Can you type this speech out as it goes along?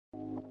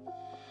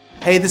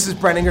Hey, this is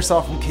Brent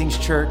Ingersoll from King's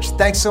Church.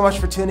 Thanks so much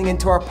for tuning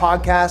into our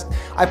podcast.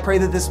 I pray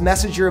that this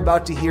message you're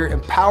about to hear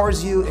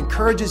empowers you,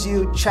 encourages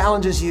you,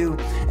 challenges you,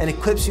 and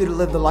equips you to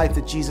live the life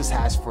that Jesus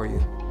has for you.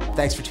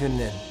 Thanks for tuning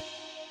in.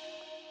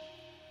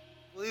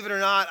 Believe it or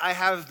not, I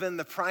have been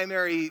the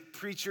primary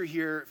preacher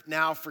here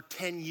now for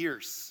 10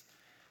 years.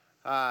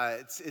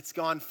 It's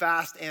gone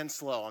fast and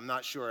slow. I'm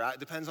not sure. It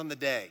depends on the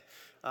day.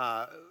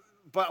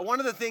 But one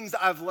of the things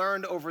that I've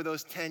learned over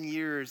those 10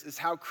 years is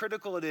how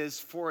critical it is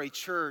for a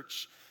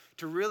church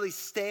to really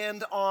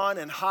stand on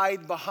and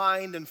hide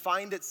behind and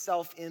find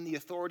itself in the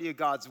authority of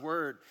God's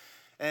word.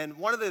 And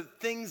one of the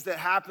things that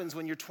happens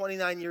when you're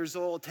 29 years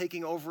old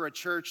taking over a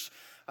church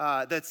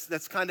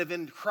that's kind of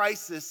in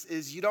crisis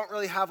is you don't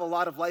really have a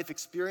lot of life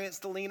experience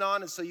to lean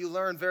on. And so you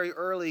learn very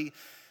early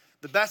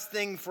the best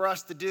thing for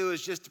us to do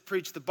is just to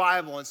preach the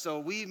Bible. And so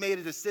we made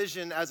a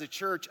decision as a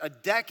church a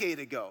decade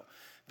ago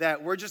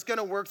that we're just going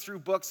to work through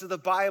books of the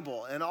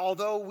Bible. And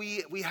although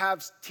we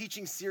have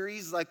teaching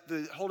series like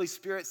the Holy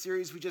Spirit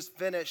series we just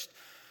finished,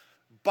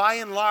 by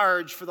and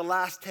large, for the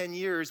last 10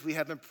 years, we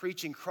have been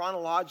preaching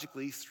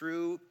chronologically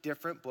through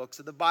different books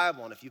of the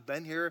Bible. And if you've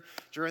been here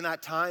during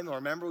that time, or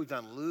remember, we've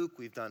done Luke,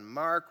 we've done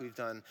Mark, we've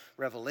done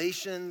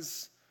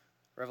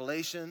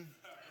Revelation.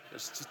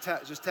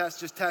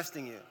 Just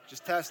testing you.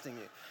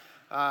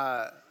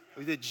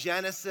 We did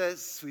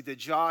Genesis, we did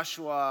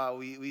Joshua,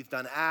 we've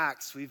done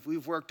Acts,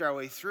 we've worked our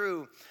way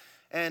through.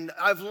 And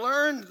I've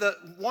learned that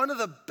one of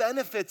the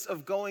benefits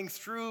of going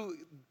through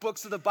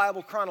books of the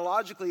Bible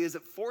chronologically is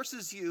it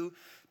forces you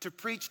to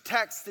preach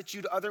texts that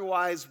you'd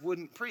otherwise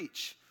wouldn't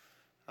preach.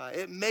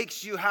 It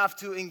makes you have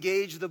to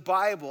engage the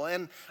Bible.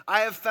 And I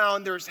have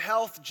found there's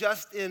health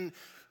just in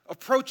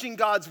approaching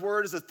God's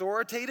word as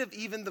authoritative,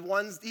 even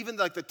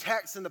like the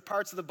texts and the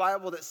parts of the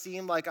Bible that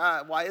seem like,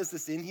 why is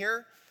this in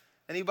here?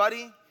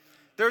 Anybody?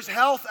 There's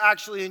health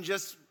actually in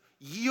just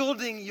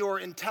yielding your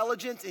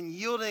intelligence and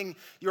yielding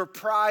your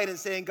pride and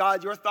saying,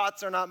 God, your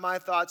thoughts are not my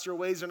thoughts, your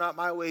ways are not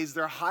my ways,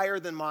 they're higher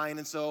than mine.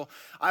 And so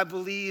I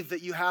believe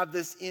that you have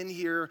this in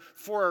here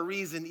for a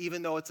reason,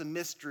 even though it's a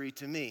mystery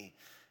to me.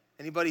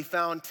 Anybody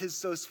found 'tis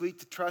so sweet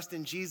to trust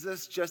in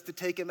Jesus just to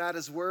take him at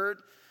his word?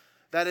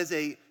 That is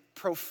a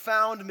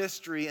profound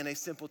mystery and a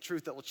simple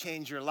truth that will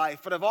change your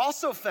life. But I've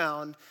also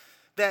found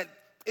that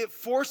it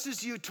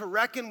forces you to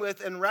reckon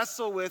with and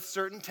wrestle with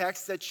certain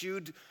texts that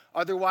you'd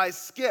otherwise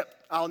skip.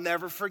 I'll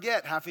never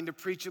forget having to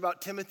preach about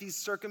Timothy's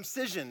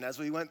circumcision as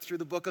we went through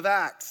the book of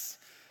Acts.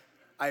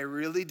 I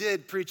really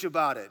did preach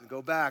about it and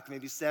go back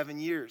maybe 7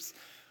 years.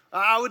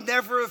 I would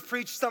never have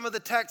preached some of the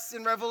texts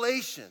in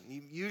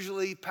Revelation.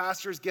 Usually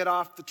pastors get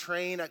off the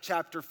train at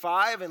chapter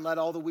 5 and let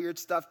all the weird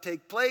stuff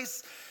take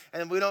place,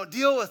 and we don't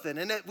deal with it.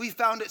 And we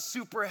found it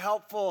super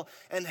helpful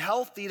and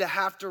healthy to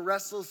have to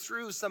wrestle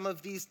through some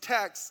of these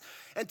texts.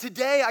 And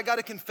today I got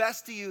to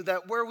confess to you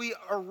that where we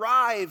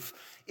arrive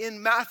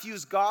in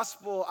Matthew's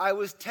gospel, I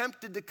was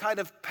tempted to kind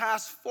of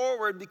pass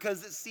forward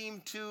because it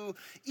seemed too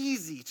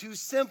easy, too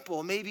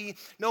simple. Maybe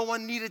no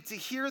one needed to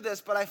hear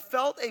this, but I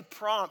felt a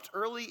prompt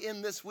early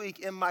in this week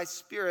in my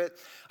spirit.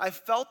 I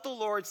felt the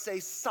Lord say,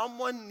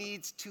 someone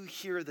needs to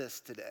hear this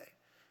today.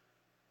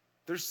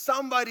 There's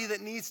somebody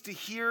that needs to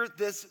hear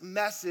this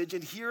message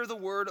and hear the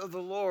word of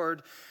the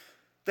Lord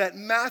that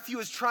Matthew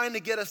is trying to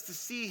get us to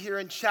see here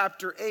in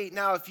chapter 8.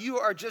 Now, if you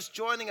are just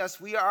joining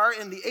us, we are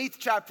in the 8th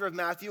chapter of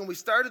Matthew, and we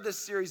started this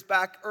series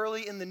back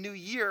early in the new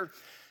year,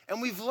 and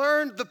we've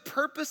learned the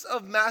purpose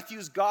of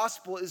Matthew's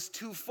gospel is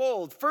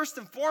twofold. First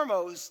and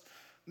foremost,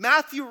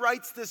 Matthew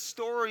writes this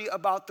story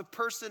about the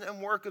person and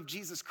work of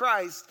Jesus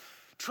Christ,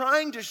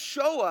 trying to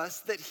show us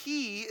that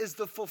he is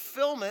the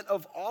fulfillment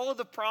of all of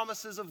the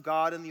promises of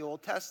God in the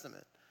Old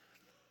Testament.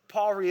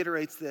 Paul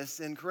reiterates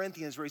this in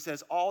Corinthians where he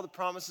says, all the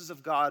promises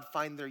of God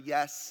find their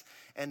yes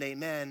and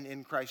amen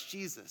in Christ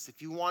Jesus. If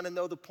you want to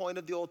know the point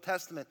of the Old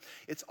Testament,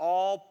 it's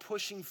all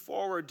pushing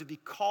forward to be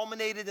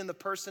culminated in the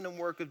person and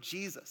work of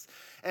Jesus.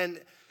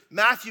 And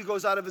Matthew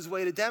goes out of his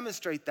way to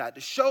demonstrate that, to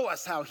show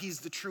us how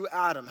he's the true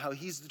Adam, how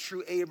he's the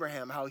true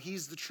Abraham, how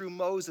he's the true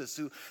Moses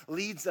who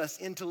leads us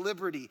into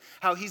liberty,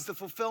 how he's the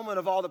fulfillment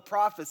of all the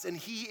prophets, and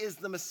he is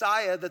the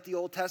Messiah that the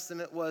Old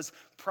Testament was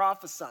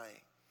prophesying.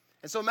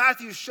 And so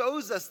Matthew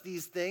shows us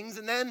these things,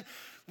 and then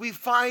we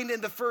find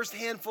in the first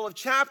handful of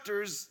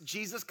chapters,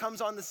 Jesus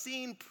comes on the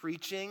scene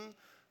preaching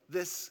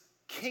this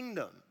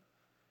kingdom.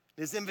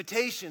 His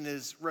invitation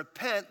is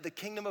repent, the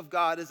kingdom of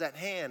God is at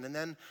hand. And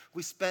then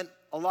we spent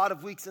a lot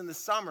of weeks in the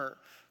summer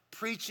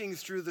preaching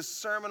through the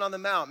Sermon on the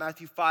Mount,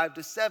 Matthew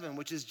 5-7,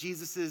 which is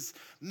Jesus's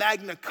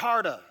Magna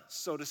Carta,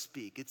 so to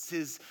speak. It's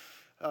his,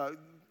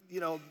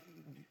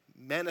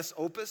 manus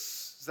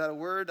opus, is that a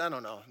word? I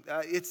don't know.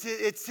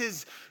 It's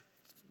his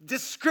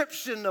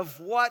description of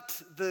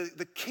what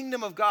the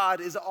kingdom of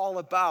God is all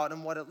about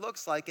and what it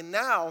looks like. And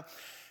now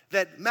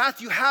that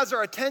Matthew has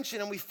our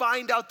attention and we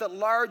find out that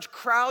large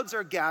crowds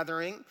are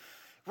gathering,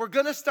 we're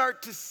going to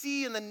start to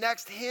see in the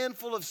next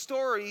handful of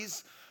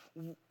stories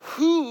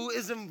who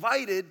is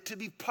invited to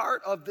be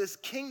part of this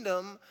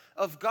kingdom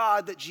of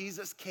God that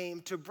Jesus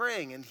came to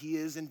bring. And he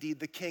is indeed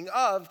the king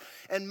of.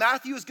 And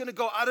Matthew is going to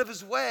go out of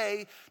his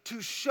way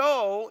to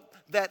show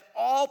that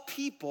all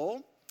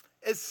people,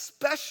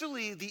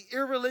 especially the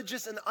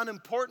irreligious and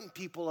unimportant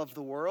people of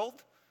the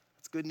world,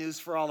 it's good news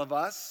for all of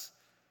us,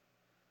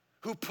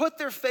 who put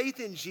their faith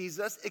in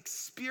Jesus,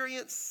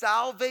 experience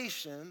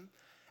salvation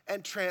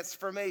and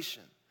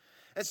transformation.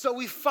 And so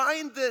we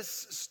find this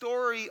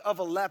story of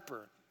a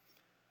leper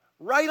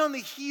right on the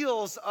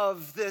heels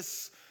of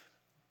this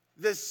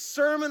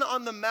Sermon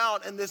on the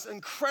Mount and this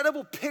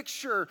incredible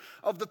picture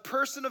of the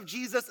person of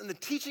Jesus and the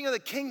teaching of the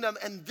kingdom.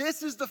 And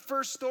this is the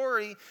first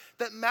story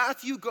that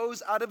Matthew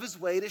goes out of his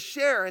way to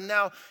share. And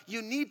now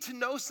you need to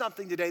know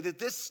something today, that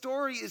this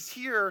story is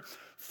here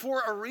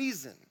for a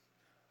reason.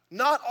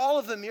 Not all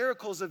of the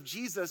miracles of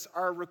Jesus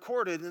are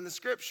recorded in the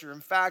scripture.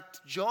 In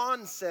fact,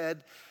 John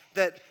said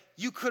that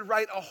you could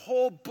write a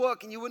whole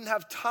book and you wouldn't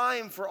have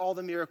time for all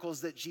the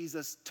miracles that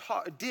Jesus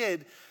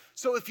did.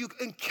 So if you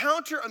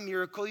encounter a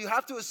miracle, you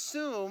have to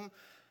assume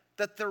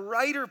that the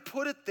writer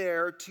put it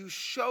there to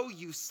show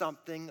you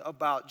something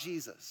about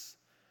Jesus.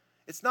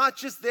 It's not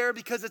just there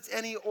because it's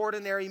any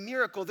ordinary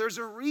miracle. There's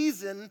a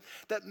reason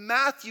that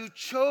Matthew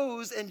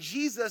chose and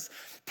Jesus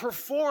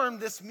performed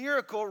this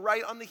miracle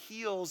right on the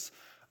heels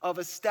of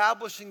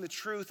establishing the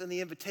truth and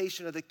the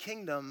invitation of the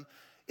kingdom.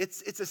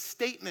 It's a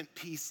statement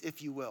piece,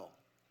 if you will.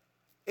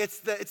 It's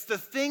the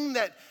thing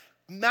that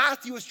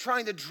Matthew is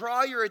trying to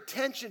draw your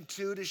attention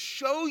to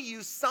show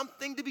you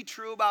something to be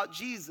true about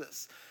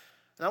Jesus.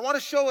 And I want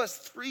to show us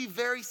three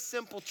very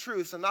simple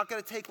truths. I'm not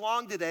going to take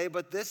long today,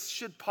 but this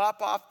should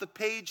pop off the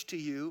page to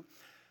you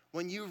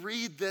when you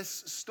read this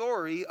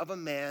story of a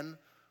man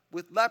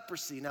with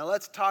leprosy. Now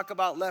let's talk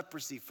about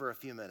leprosy for a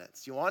few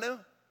minutes. You want to?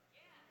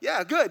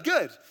 Yeah, good.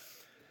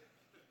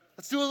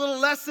 Let's do a little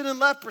lesson in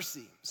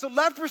leprosy. So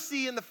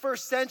leprosy in the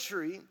first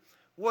century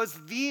was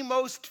the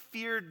most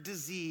feared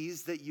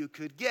disease that you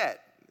could get.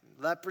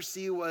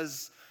 Leprosy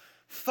was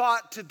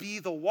thought to be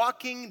the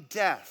walking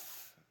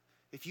death.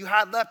 If you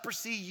had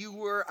leprosy, you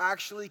were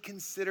actually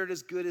considered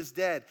as good as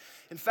dead.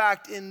 In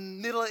fact,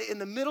 in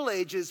the Middle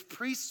Ages,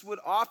 priests would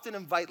often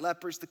invite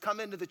lepers to come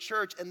into the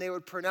church and they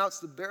would pronounce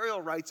the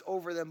burial rites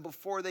over them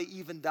before they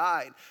even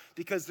died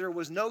because there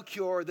was no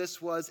cure.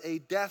 This was a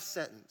death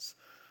sentence.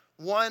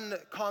 One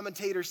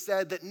commentator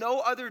said that no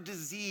other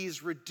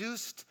disease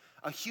reduced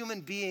a human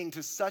being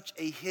to such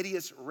a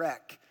hideous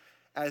wreck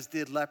as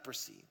did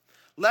leprosy.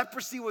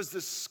 Leprosy was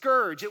the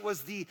scourge. It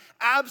was the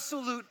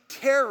absolute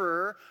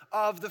terror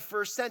of the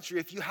first century.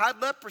 If you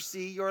had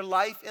leprosy, your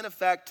life, in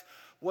effect,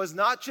 was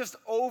not just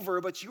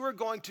over, but you were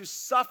going to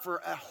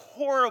suffer a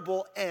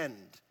horrible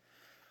end.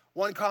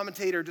 One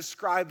commentator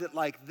described it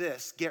like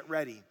this. Get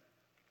ready.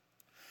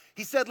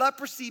 He said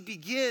leprosy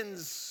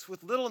begins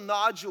with little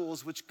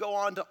nodules which go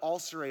on to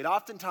ulcerate.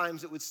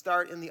 Oftentimes it would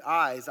start in the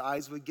eyes. The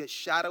eyes would get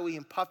shadowy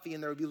and puffy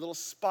and there would be little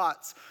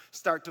spots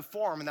start to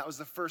form. And that was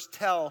the first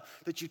tell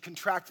that you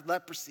contracted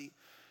leprosy.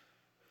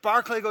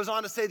 Barclay goes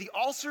on to say the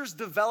ulcers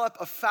develop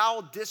a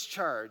foul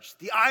discharge.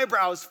 The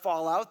eyebrows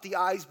fall out, the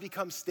eyes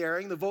become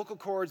staring, the vocal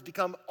cords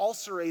become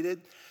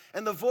ulcerated,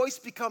 and the voice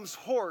becomes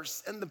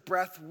hoarse and the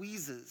breath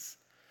wheezes.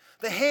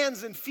 The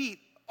hands and feet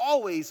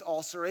always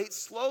ulcerate.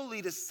 Slowly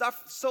the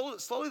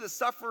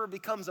sufferer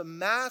becomes a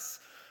mass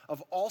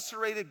of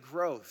ulcerated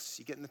growths.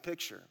 You get in the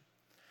picture.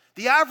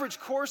 The average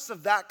course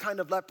of that kind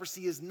of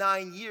leprosy is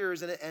 9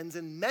 years, and it ends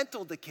in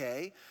mental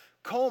decay,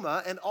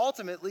 coma, and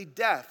ultimately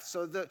death.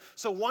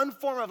 So one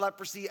form of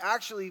leprosy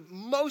actually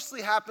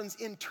mostly happens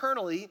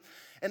internally,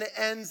 and it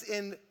ends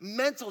in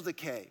mental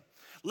decay.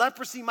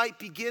 Leprosy might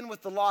begin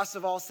with the loss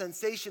of all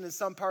sensation in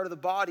some part of the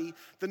body.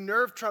 The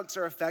nerve trunks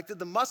are affected.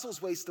 The muscles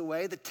waste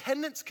away. The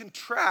tendons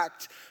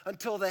contract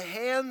until the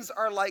hands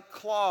are like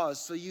claws.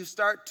 So you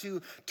start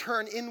to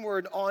turn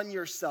inward on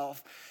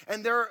yourself.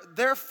 And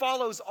there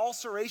follows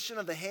ulceration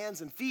of the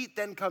hands and feet.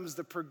 Then comes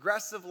the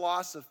progressive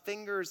loss of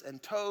fingers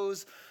and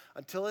toes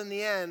until in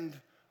the end,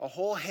 a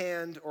whole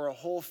hand or a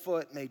whole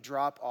foot may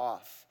drop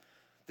off.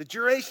 The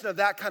duration of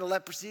that kind of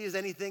leprosy is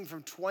anything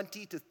from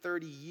 20 to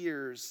 30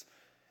 years.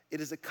 It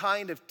is a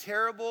kind of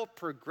terrible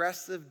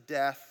progressive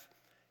death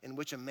in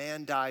which a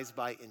man dies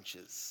by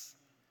inches.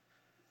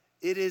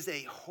 It is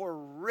a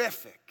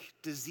horrific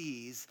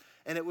disease,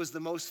 and it was the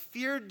most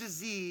feared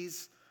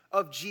disease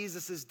of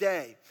Jesus'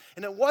 day.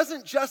 And it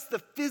wasn't just the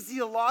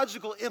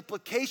physiological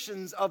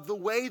implications of the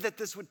way that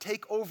this would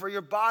take over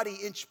your body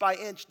inch by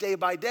inch, day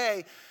by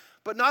day,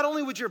 but not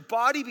only would your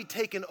body be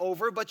taken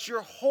over, but your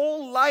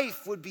whole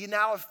life would be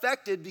now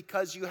affected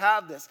because you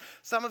have this.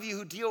 Some of you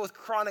who deal with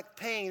chronic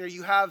pain or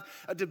you have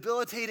a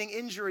debilitating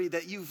injury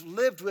that you've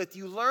lived with,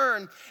 you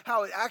learn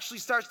how it actually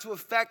starts to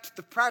affect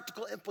the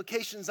practical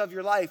implications of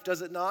your life,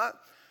 does it not?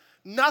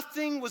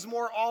 Nothing was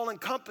more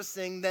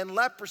all-encompassing than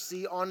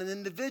leprosy on an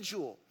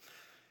individual.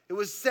 It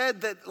was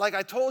said that, like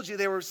I told you,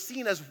 they were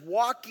seen as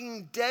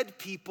walking dead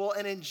people,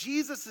 and in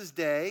Jesus'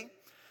 day,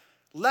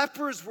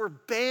 lepers were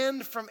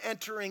banned from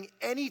entering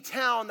any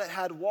town that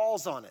had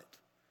walls on it.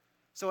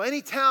 So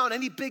any town,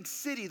 any big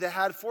city that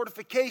had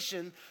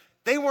fortification,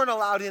 they weren't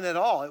allowed in at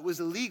all. It was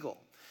illegal.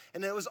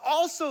 And it was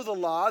also the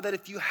law that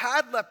if you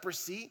had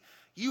leprosy,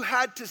 you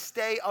had to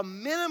stay a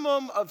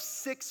minimum of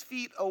 6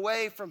 feet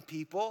away from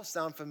people.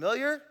 Sound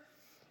familiar?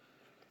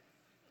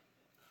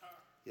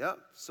 Yep,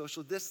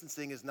 social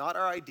distancing is not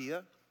our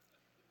idea.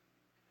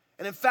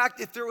 And in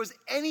fact, if there was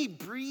any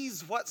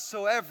breeze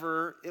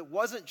whatsoever, it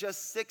wasn't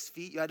just 6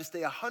 feet. You had to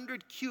stay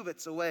 100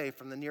 cubits away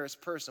from the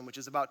nearest person, which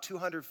is about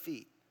 200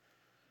 feet.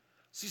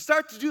 So you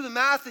start to do the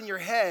math in your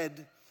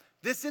head.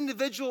 This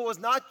individual was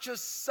not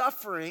just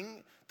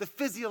suffering the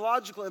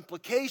physiological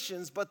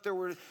implications, but there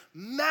were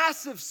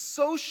massive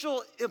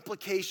social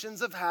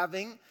implications of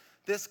having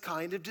this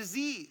kind of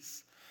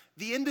disease.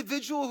 The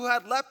individual who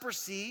had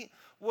leprosy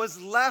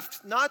was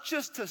left not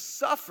just to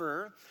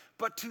suffer,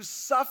 but to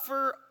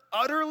suffer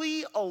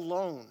utterly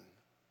alone.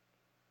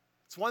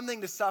 It's one thing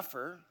to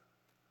suffer.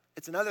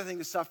 It's another thing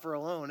to suffer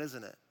alone,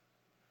 isn't it?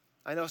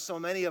 I know so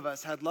many of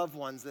us had loved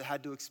ones that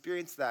had to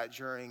experience that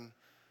during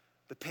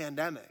the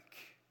pandemic.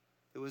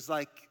 It was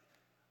like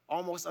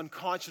almost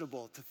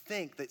unconscionable to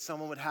think that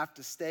someone would have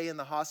to stay in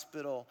the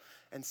hospital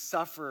and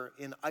suffer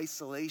in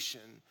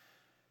isolation.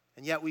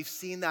 And yet we've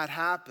seen that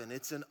happen.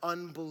 It's an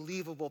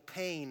unbelievable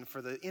pain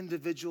for the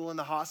individual in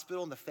the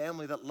hospital and the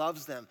family that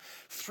loves them.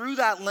 Through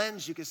that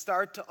lens, you can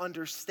start to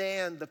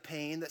understand the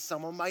pain that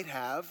someone might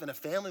have and a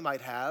family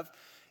might have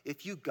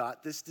if you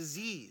got this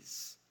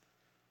disease.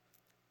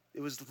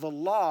 It was the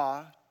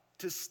law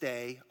to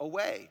stay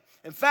away.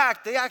 In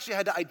fact, they actually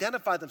had to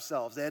identify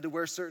themselves. They had to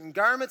wear certain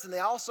garments, and they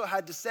also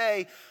had to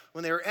say,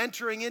 when they were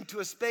entering into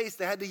a space,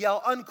 they had to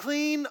yell,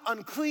 "Unclean,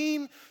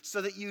 unclean," so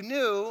that you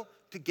knew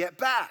to get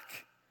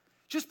back.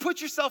 Just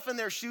put yourself in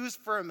their shoes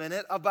for a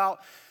minute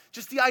about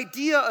just the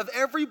idea of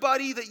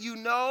everybody that you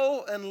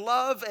know and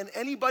love and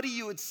anybody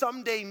you would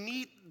someday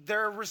meet.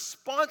 Their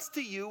response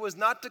to you was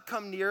not to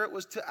come near, it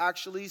was to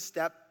actually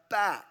step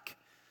back.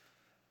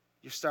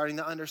 You're starting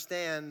to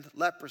understand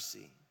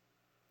leprosy.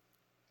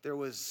 There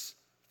was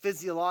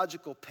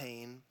physiological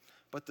pain,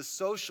 but the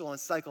social and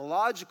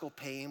psychological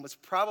pain was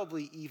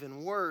probably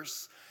even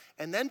worse.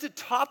 And then to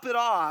top it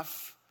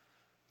off,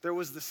 there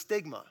was the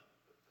stigma.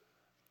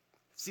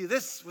 See,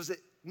 this was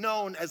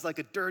known as like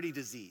a dirty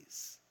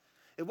disease.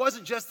 It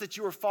wasn't just that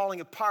you were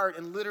falling apart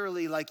and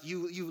literally like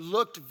you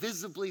looked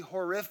visibly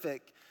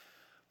horrific,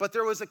 but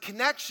there was a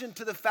connection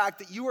to the fact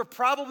that you were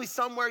probably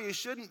somewhere you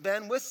shouldn't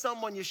been, with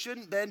someone you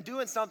shouldn't been,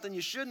 doing something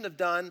you shouldn't have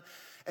done.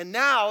 And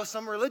now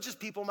some religious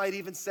people might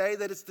even say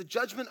that it's the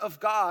judgment of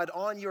God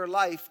on your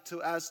life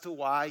as to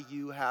why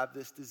you have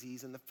this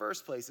disease in the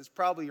first place. It's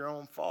probably your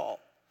own fault.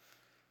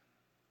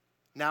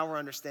 Now we're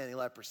understanding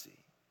leprosy.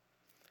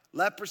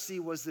 Leprosy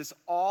was this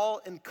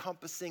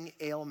all-encompassing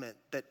ailment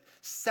that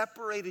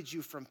separated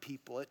you from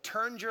people. It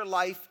turned your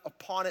life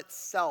upon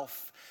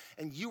itself,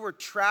 and you were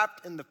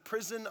trapped in the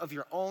prison of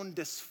your own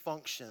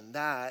dysfunction.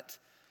 That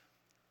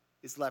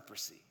is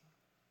leprosy.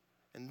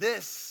 And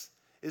this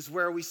is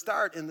where we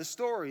start in the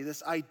story,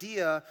 this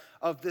idea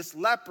of this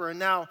leper. And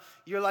now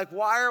you're like,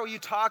 why are you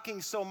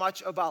talking so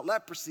much about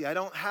leprosy? I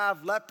don't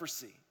have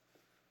leprosy.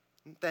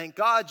 And thank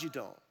God you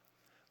don't.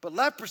 But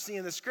leprosy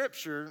in the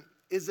scripture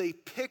is a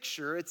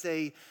picture, it's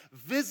a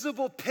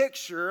visible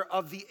picture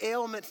of the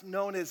ailment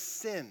known as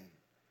sin.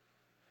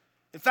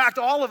 In fact,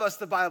 all of us,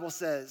 the Bible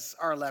says,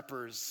 are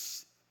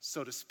lepers,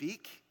 so to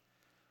speak.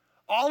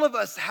 All of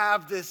us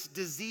have this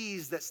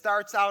disease that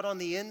starts out on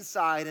the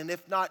inside and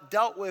if not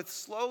dealt with,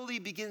 slowly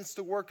begins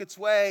to work its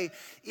way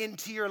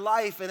into your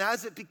life. And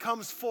as it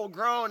becomes full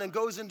grown and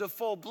goes into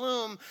full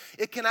bloom,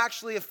 it can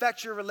actually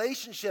affect your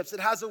relationships. It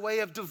has a way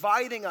of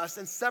dividing us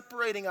and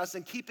separating us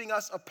and keeping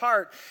us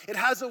apart. It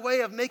has a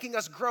way of making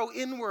us grow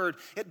inward.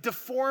 It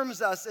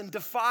deforms us and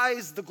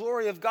defies the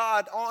glory of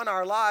God on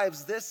our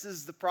lives. This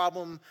is the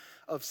problem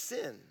of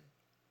sin.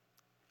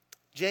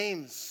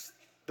 James,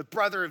 the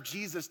brother of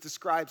Jesus,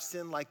 describes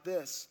sin like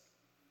this.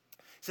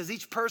 He says,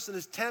 each person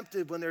is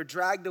tempted when they're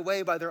dragged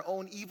away by their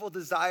own evil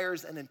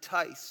desires and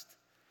enticed.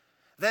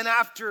 Then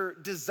after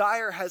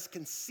desire has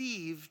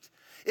conceived,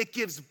 it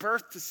gives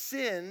birth to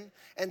sin,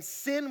 and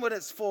sin, when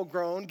it's full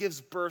grown,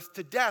 gives birth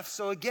to death.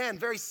 So again,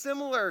 very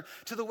similar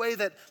to the way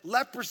that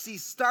leprosy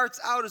starts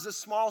out as a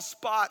small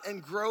spot and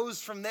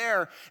grows from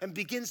there and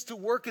begins to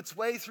work its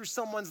way through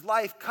someone's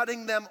life,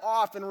 cutting them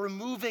off and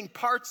removing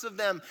parts of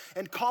them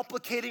and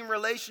complicating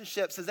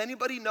relationships. Has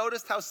anybody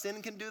noticed how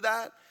sin can do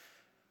that?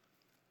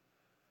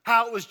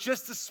 How it was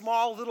just a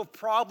small little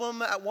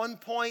problem at one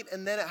point,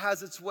 and then it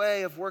has its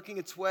way of working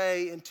its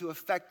way into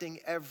affecting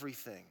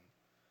everything.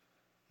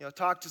 You know,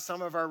 talk to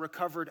some of our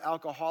recovered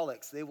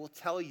alcoholics. They will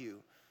tell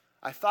you,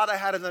 I thought I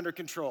had it under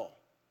control,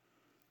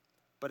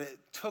 but it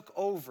took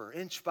over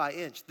inch by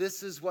inch.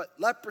 This is what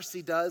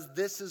leprosy does.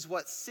 This is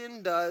what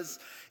sin does.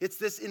 It's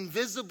this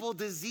invisible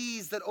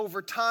disease that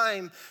over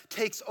time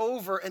takes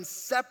over and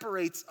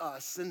separates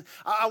us. And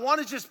I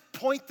want to just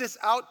point this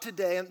out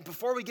today, and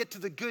before we get to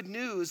the good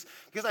news,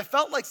 because I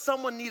felt like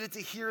someone needed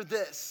to hear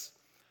this,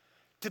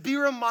 to be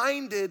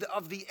reminded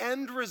of the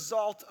end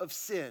result of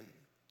sin.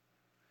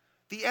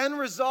 the end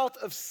result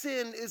of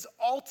sin is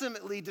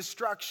ultimately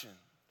destruction.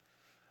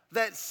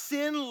 That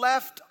sin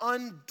left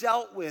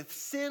undealt with,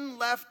 sin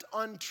left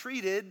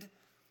untreated,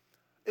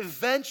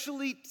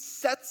 eventually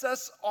sets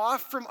us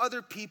off from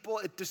other people.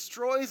 It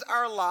destroys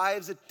our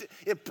lives.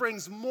 It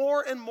brings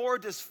more and more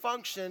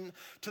dysfunction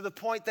to the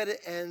point that it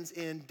ends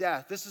in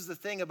death. This is the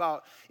thing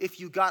about if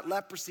you got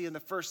leprosy in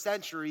the first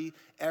century,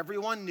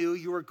 everyone knew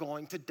you were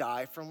going to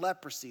die from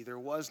leprosy. There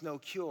was no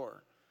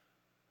cure.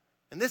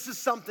 And this is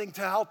something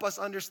to help us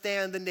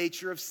understand the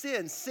nature of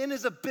sin. Sin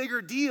is a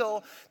bigger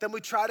deal than we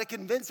try to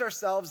convince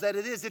ourselves that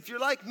it is. If you're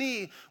like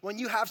me, when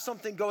you have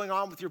something going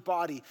on with your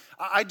body,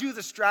 I do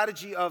the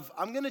strategy of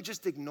I'm going to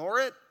just ignore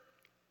it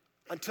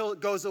until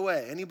it goes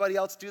away. Anybody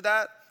else do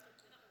that?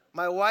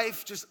 My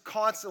wife just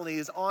constantly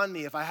is on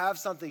me. If I have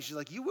something, she's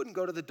like, you wouldn't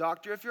go to the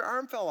doctor if your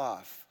arm fell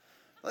off.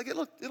 Like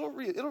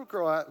it'll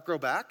grow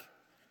back,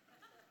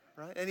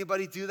 right?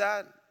 Anybody do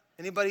that?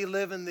 Anybody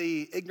live in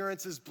the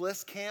ignorance is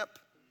bliss camp?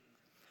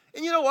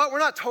 And you know what? We're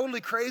not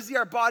totally crazy.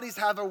 Our bodies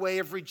have a way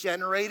of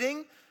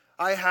regenerating.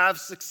 I have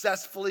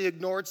successfully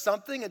ignored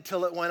something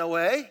until it went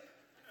away.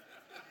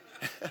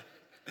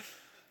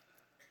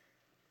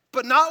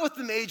 But not with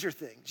the major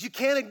things. You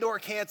can't ignore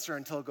cancer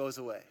until it goes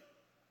away.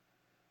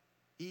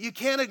 You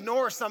can't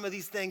ignore some of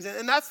these things.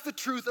 And that's the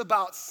truth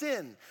about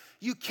sin.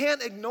 You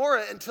can't ignore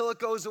it until it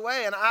goes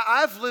away. And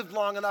I've lived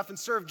long enough and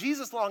served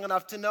Jesus long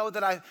enough to know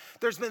that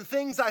there's been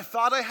things I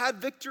thought I had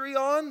victory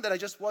on that I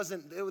just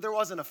there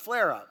wasn't a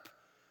flare-up.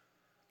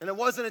 And it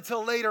wasn't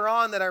until later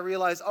on that I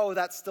realized, oh,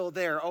 that's still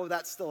there. Oh,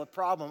 that's still a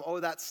problem. Oh,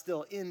 that's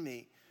still in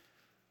me.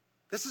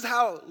 This is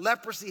how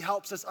leprosy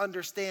helps us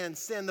understand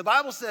sin. The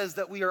Bible says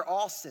that we are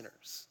all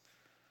sinners,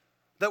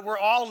 that we're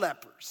all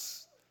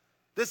lepers.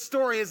 This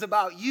story is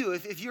about you.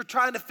 If you're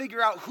trying to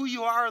figure out who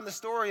you are in the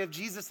story of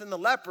Jesus and the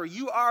leper,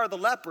 you are the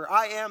leper.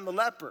 I am the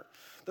leper.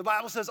 The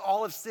Bible says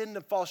all have sinned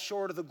and fall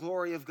short of the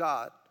glory of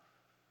God.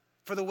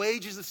 For the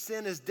wages of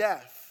sin is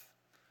death.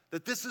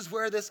 That this is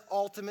where this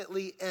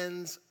ultimately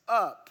ends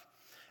up.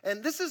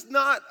 And this is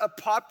not a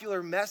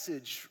popular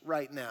message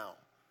right now,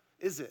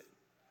 is it?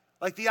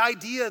 Like the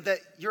idea that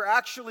you're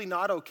actually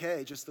not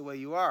okay just the way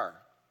you are.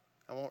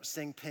 I won't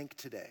sing Pink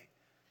today.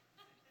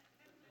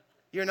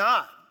 You're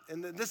not.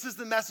 And this is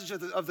the message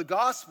of the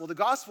gospel. The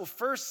gospel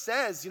first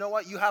says, you know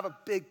what? You have a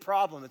big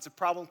problem. It's a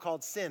problem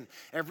called sin.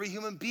 Every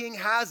human being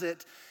has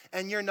it,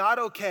 and you're not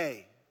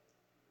okay.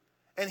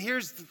 And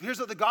here's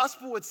what the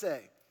gospel would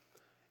say.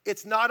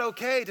 It's not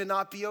okay to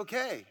not be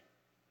okay.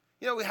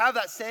 You know, we have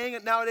that saying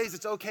nowadays,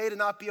 it's okay to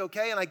not be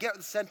okay, and I get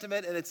the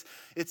sentiment, and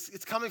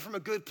it's coming from a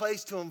good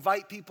place to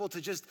invite people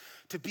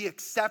to be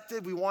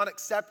accepted. We want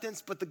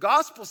acceptance, but the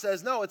gospel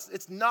says, no,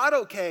 it's not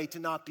okay to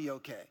not be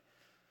okay.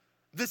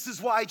 This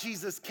is why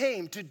Jesus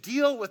came, to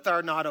deal with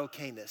our not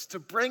okayness, to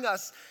bring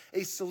us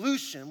a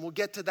solution. We'll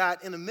get to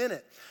that in a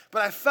minute.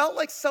 But I felt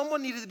like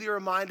someone needed to be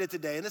reminded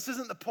today, and this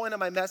isn't the point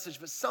of my message,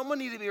 but someone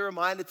needed to be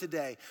reminded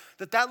today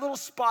that little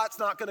spot's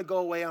not going to go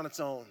away on its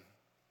own.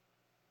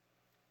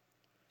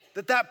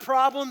 That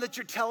problem that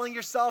you're telling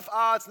yourself,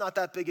 it's not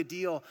that big a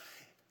deal,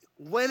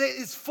 when it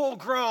is full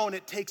grown,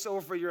 it takes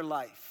over your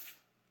life.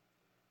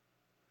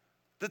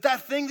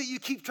 That thing that you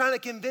keep trying to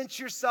convince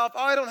yourself,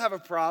 I don't have a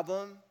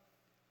problem,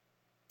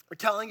 or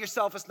telling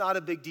yourself it's not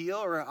a big deal,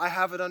 or I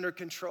have it under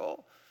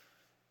control.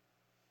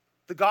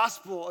 The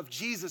gospel of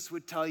Jesus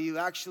would tell you,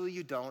 actually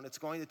you don't. It's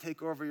going to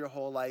take over your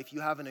whole life.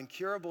 You have an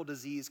incurable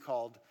disease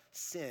called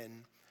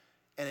sin,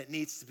 and it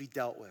needs to be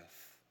dealt with.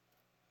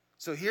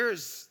 So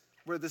here's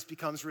where this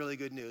becomes really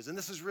good news. And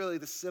this is really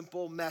the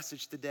simple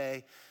message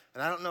today.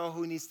 And I don't know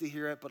who needs to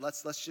hear it, but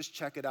let's just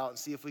check it out and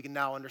see if we can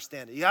now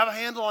understand it. You have a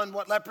handle on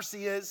what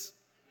leprosy is?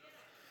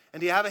 And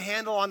do you have a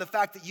handle on the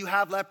fact that you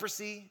have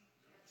leprosy?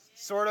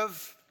 Sort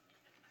of.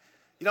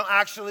 You don't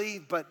actually,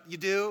 but you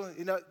do.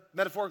 You know,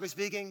 metaphorically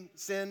speaking,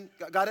 sin.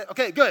 Got it?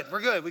 Okay, good.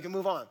 We're good. We can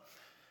move on.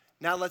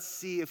 Now let's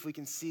see if we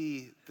can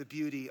see the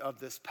beauty of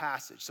this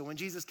passage. So when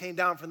Jesus came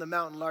down from the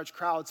mountain, large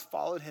crowds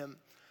followed him.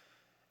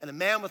 And a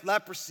man with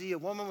leprosy, a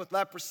woman with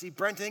leprosy,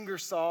 Brent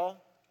Ingersoll,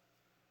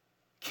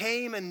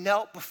 came and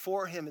knelt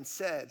before him and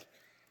said,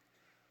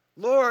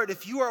 Lord,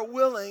 if you are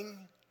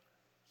willing,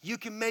 you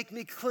can make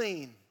me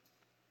clean.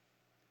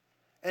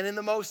 And in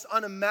the most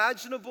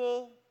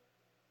unimaginable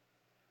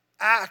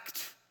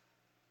act,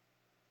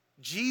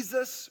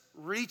 Jesus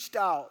reached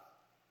out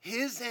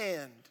his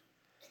hand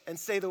and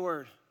say the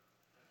word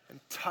and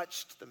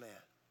touched the man.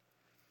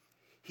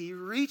 He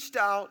reached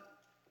out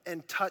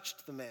and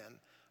touched the man.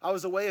 I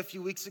was away a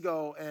few weeks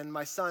ago, and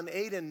my son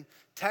Aiden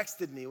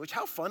texted me, which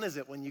how fun is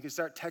it when you can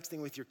start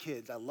texting with your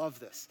kids? I love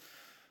this.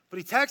 But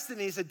he texted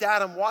me, he said,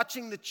 Dad, I'm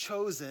watching The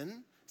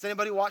Chosen. Does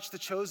anybody watch The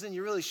Chosen?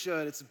 You really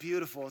should. It's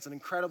beautiful. It's an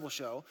incredible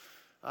show.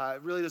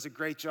 It really does a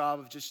great job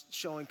of just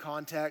showing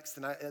context,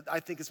 and I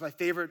think it's my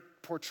favorite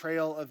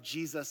portrayal of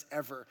Jesus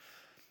ever.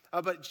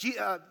 But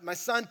my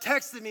son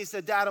texted me, he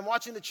said, Dad, I'm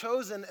watching The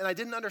Chosen, and I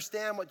didn't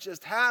understand what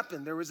just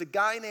happened. There was a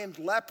guy named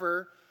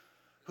Leper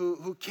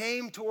who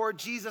came toward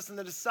Jesus and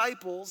the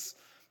disciples,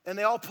 and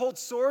they all pulled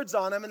swords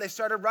on him, and they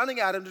started running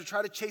at him to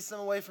try to chase him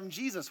away from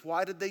Jesus.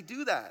 Why did they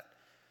do that?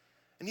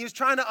 And he was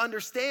trying to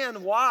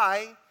understand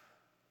why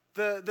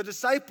the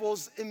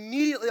disciples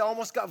immediately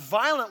almost got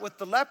violent with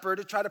the leper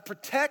to try to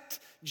protect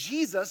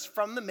Jesus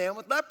from the man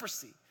with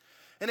leprosy.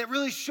 And it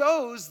really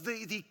shows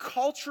the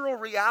cultural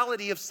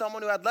reality of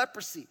someone who had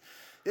leprosy.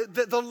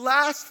 The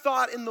last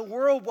thought in the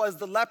world was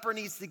the leper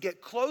needs to get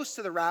close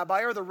to the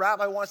rabbi, or the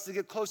rabbi wants to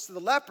get close to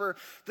the leper.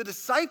 The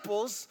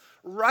disciples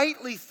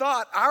rightly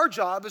thought our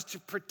job is to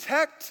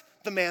protect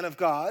the man of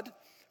God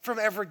from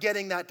ever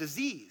getting that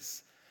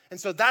disease. And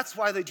so that's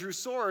why they drew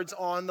swords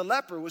on the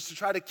leper, was to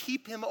try to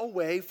keep him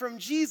away from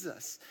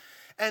Jesus.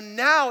 And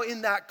now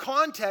in that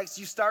context,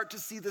 you start to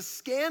see the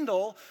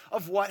scandal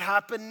of what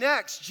happened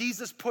next.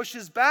 Jesus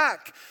pushes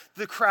back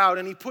the crowd,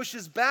 and he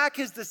pushes back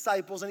his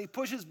disciples, and he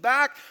pushes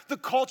back the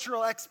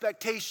cultural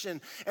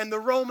expectation and the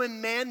Roman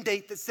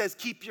mandate that says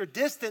keep your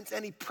distance,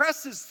 and he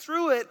presses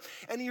through it,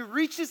 and he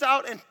reaches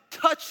out and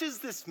touches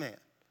this man.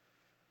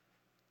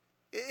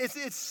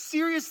 It's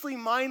seriously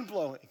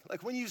mind-blowing.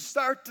 Like when you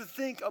start to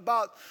think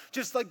about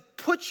just like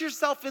put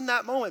yourself in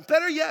that moment.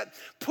 Better yet,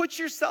 put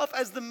yourself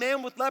as the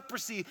man with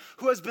leprosy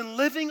who has been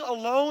living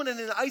alone and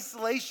in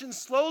isolation,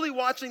 slowly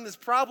watching this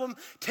problem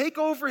take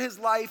over his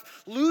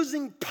life,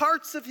 losing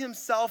parts of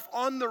himself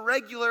on the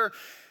regular,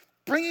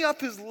 bringing up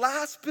his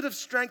last bit of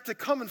strength to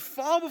come and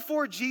fall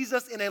before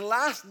Jesus in a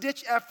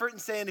last-ditch effort and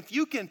saying,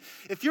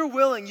 if you're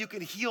willing, you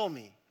can heal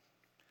me.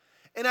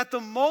 And at the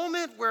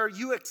moment where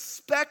you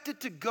expect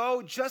it to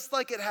go just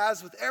like it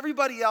has with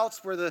everybody else,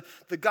 where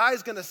the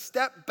guy's going to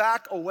step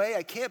back away,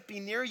 I can't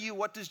be near you,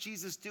 what does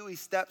Jesus do? He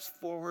steps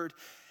forward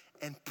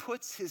and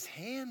puts his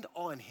hand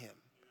on him.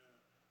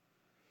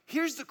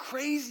 Here's the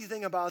crazy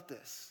thing about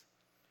this.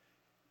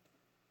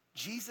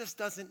 Jesus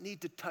doesn't need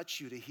to touch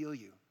you to heal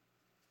you.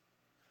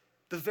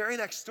 The very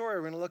next story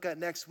we're going to look at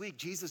next week,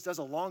 Jesus does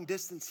a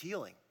long-distance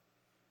healing.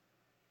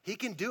 He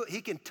can do it. He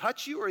can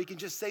touch you, or he can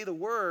just say the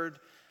word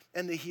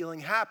and the healing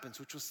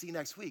happens, which we'll see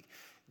next week.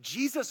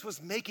 Jesus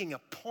was making a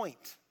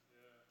point.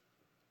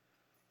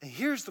 And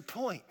here's the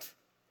point.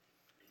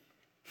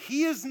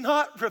 He is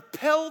not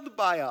repelled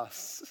by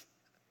us.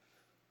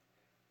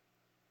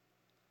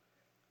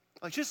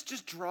 Like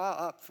just draw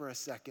up for a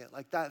second.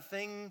 Like that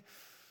thing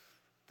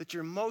that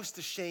you're most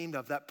ashamed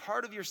of, that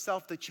part of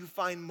yourself that you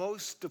find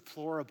most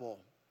deplorable.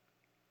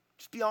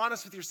 Just be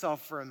honest with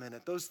yourself for a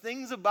minute. Those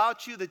things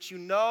about you that you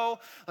know,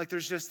 like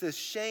there's just this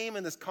shame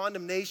and this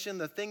condemnation,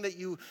 the thing that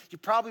you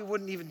probably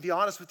wouldn't even be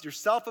honest with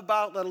yourself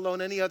about, let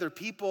alone any other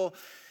people.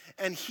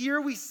 And here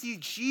we see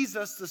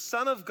Jesus, the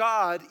Son of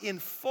God, in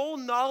full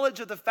knowledge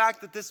of the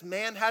fact that this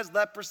man has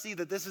leprosy,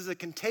 that this is a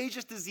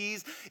contagious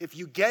disease. If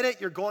you get it,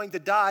 you're going to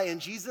die.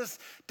 And Jesus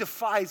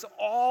defies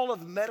all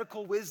of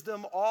medical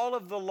wisdom, all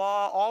of the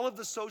law, all of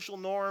the social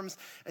norms,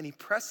 and he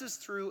presses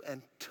through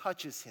and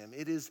touches him.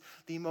 It is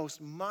the most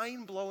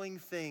mind-blowing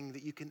thing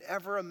that you can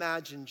ever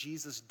imagine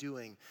Jesus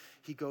doing.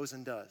 He goes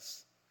and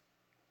does.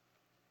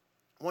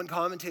 One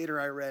commentator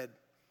I read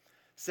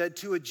said,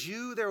 to a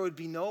Jew, there would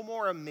be no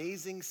more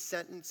amazing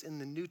sentence in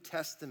the New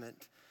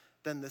Testament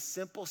than the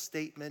simple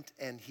statement,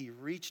 and he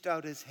reached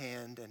out his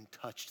hand and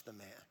touched the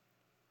man.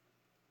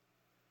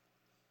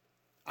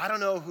 I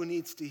don't know who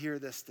needs to hear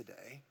this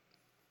today.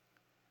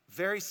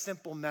 Very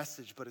simple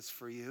message, but it's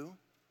for you.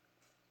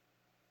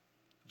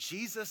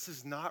 Jesus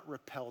is not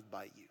repelled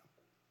by you.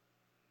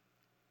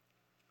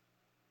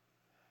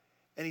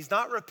 And he's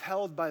not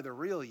repelled by the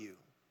real you.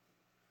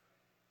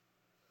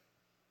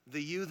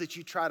 The you that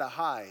you try to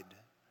hide.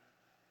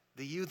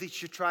 The you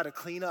that you try to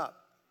clean up.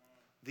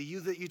 The you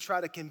that you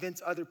try to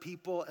convince other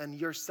people and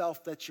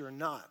yourself that you're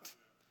not.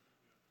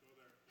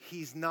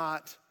 He's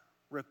not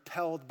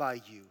repelled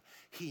by you.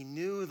 He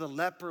knew the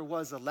leper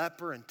was a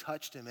leper and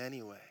touched him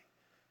anyway.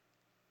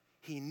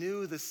 He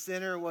knew the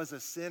sinner was a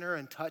sinner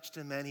and touched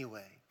him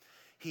anyway.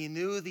 He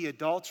knew the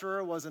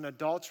adulterer was an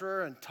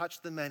adulterer and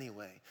touched them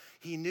anyway.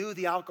 He knew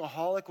the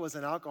alcoholic was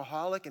an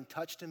alcoholic and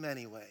touched him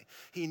anyway.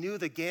 He knew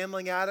the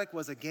gambling addict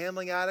was a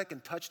gambling addict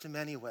and touched him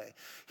anyway.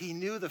 He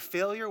knew the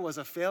failure was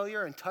a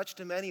failure and touched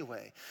him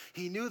anyway.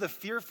 He knew the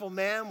fearful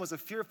man was a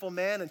fearful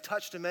man and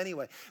touched him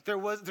anyway.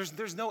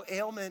 There's no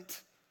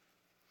ailment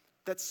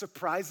that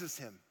surprises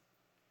him.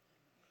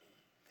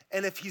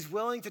 And if he's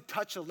willing to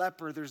touch a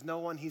leper, there's no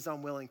one he's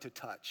unwilling to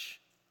touch.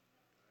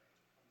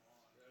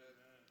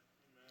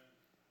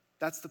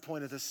 That's the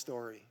point of this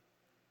story.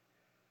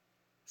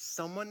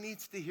 Someone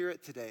needs to hear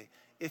it today.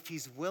 If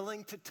he's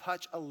willing to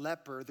touch a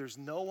leper, there's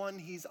no one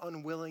he's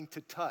unwilling to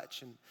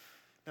touch. And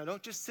now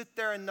don't just sit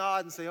there and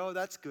nod and say, oh,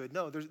 that's good.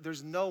 No,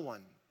 there's no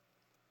one.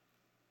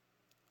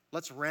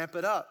 Let's ramp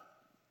it up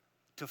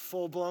to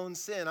full-blown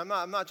sin. I'm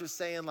not just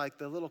saying like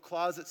the little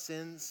closet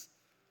sins.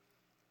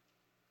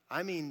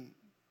 I mean,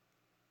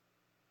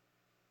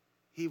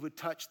 he would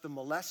touch the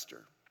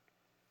molester.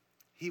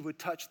 He would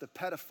touch the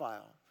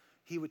pedophile.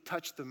 He would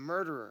touch the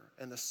murderer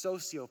and the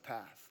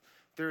sociopath.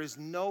 There is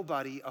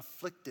nobody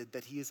afflicted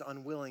that he is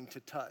unwilling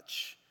to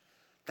touch.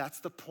 That's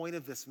the point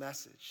of this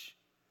message.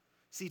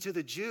 See, to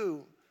the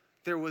Jew,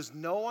 there was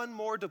no one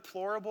more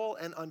deplorable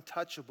and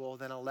untouchable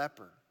than a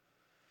leper.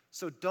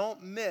 So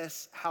don't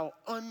miss how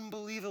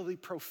unbelievably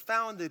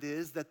profound it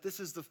is that this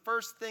is the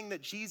first thing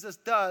that Jesus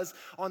does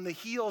on the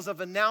heels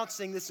of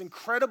announcing this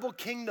incredible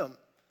kingdom.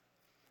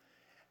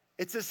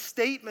 It's a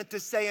statement to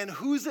say, and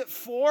who's it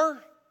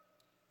for?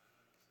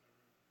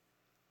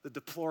 The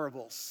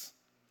deplorables,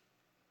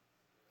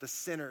 the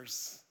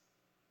sinners,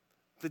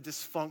 the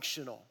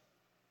dysfunctional,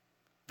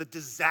 the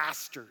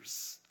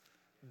disasters.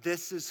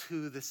 This is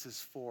who this is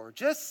for.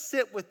 Just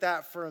sit with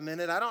that for a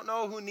minute. I don't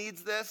know who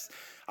needs this.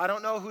 I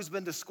don't know who's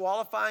been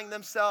disqualifying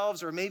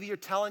themselves, or maybe you're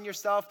telling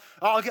yourself,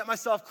 oh, I'll get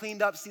myself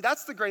cleaned up. See,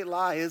 that's the great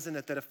lie, isn't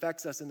it, that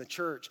affects us in the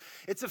church.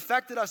 It's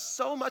affected us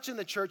so much in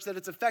the church that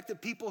it's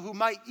affected people who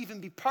might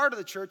even be part of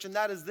the church, and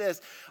that is this: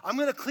 I'm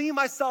going to clean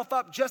myself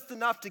up just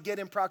enough to get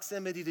in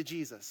proximity to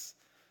Jesus.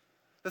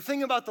 The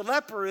thing about the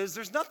leper is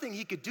there's nothing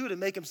he could do to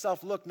make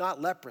himself look not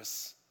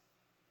leprous.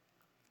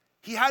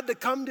 He had to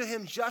come to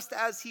him just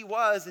as he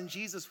was, and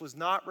Jesus was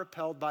not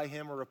repelled by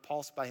him or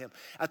repulsed by him.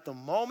 At the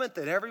moment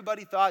that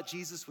everybody thought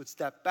Jesus would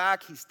step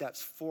back, he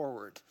steps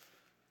forward.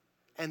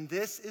 And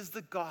this is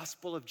the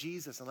gospel of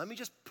Jesus. And let me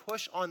just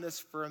push on this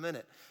for a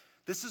minute.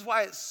 This is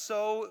why it's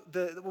so,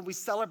 when we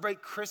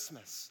celebrate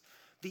Christmas,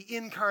 the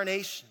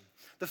incarnation,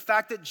 the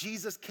fact that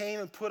Jesus came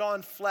and put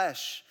on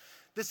flesh,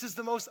 this is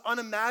the most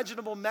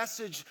unimaginable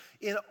message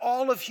in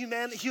all of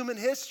human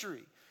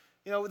history.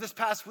 You know, this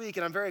past week,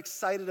 and I'm very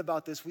excited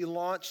about this, we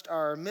launched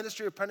our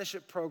ministry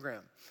apprenticeship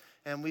program.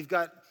 And we've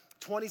got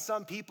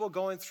 20-some people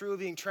going through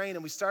being trained,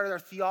 and we started our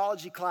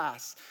theology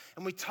class.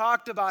 And we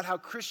talked about how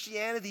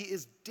Christianity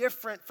is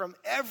different from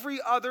every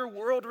other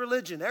world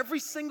religion, every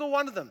single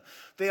one of them.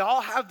 They all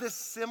have this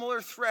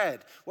similar thread,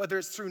 whether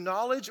it's through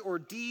knowledge or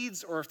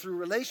deeds or through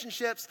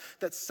relationships,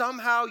 that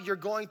somehow you're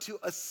going to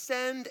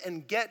ascend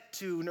and get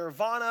to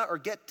nirvana or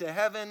get to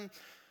heaven.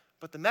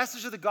 But the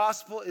message of the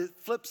gospel, it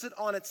flips it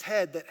on its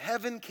head, that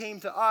heaven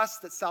came to us,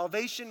 that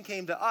salvation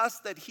came to us,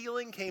 that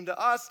healing came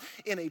to us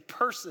in a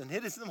person.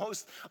 It is the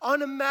most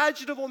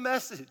unimaginable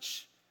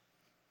message.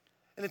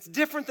 And it's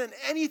different than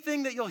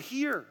anything that you'll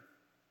hear.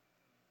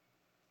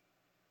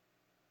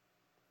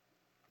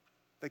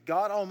 That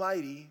God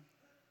Almighty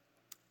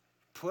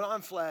put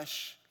on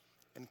flesh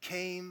and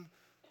came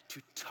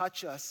to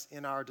touch us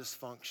in our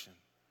dysfunction.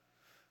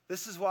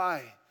 This is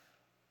why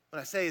when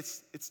I say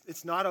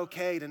it's not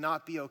okay to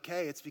not be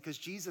okay, it's because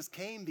Jesus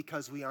came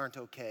because we aren't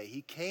okay.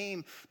 He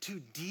came to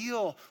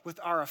deal with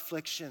our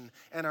affliction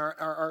and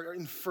our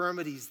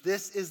infirmities.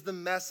 This is the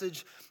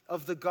message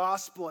of the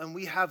gospel, and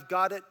we have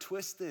got it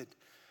twisted.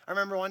 I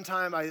remember one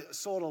time I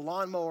sold a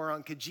lawnmower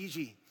on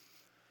Kijiji,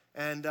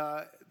 and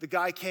the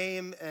guy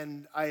came,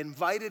 and I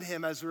invited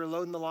him as we were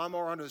loading the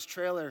lawnmower onto his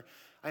trailer.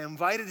 I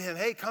invited him,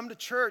 hey, come to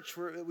church.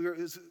 It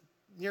was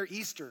near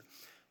Easter.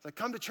 So I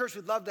come to church,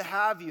 we'd love to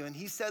have you. And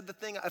he said the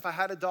thing, if I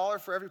had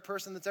 $1 for every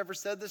person that's ever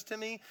said this to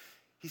me,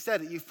 he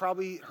said it. You've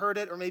probably heard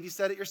it or maybe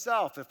said it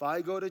yourself. If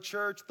I go to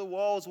church, the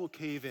walls will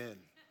cave in.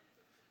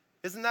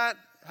 Isn't that,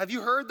 have you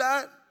heard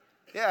that?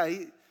 Yeah,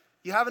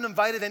 you haven't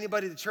invited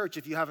anybody to church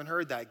if you haven't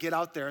heard that. Get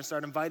out there and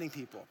start inviting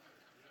people.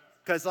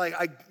 Because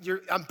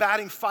I'm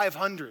batting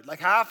 500. Like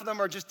half of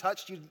them are just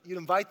touched. You'd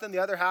invite them. The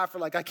other half are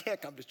like, I can't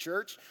come to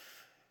church.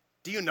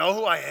 Do you know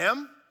who I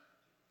am?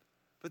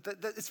 But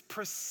that it's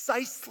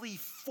precisely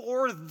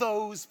for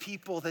those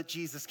people that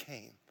Jesus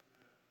came.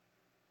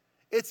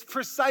 It's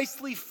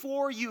precisely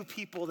for you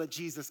people that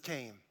Jesus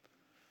came.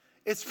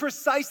 It's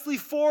precisely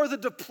for the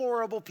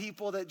deplorable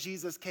people that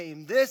Jesus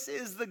came. This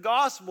is the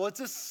gospel. It's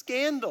a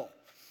scandal.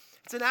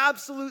 It's an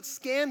absolute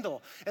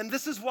scandal. And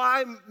this is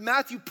why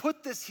Matthew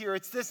put this here.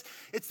 It's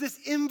this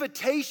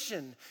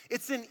invitation.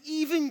 It's an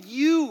even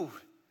you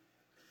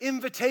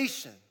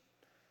invitation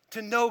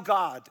to know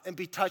God and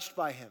be touched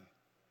by him.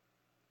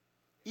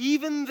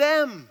 Even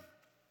them.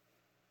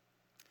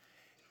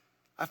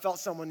 I felt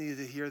someone needed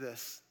to hear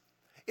this.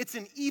 It's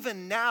an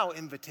even now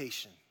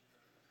invitation.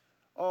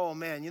 Oh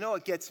man, you know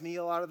what gets me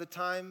a lot of the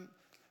time?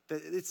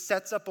 That it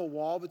sets up a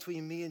wall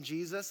between me and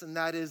Jesus, and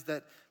that is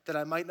that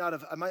I might not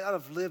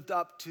have lived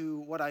up to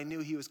what I knew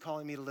he was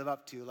calling me to live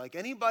up to. Like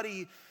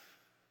anybody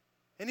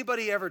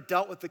ever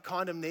dealt with the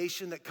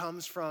condemnation that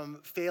comes from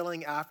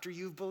failing after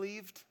you've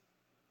believed?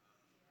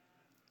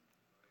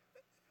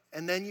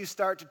 And then you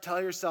start to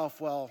tell yourself,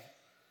 well,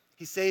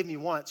 he saved me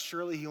once,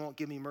 surely he won't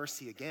give me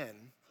mercy again.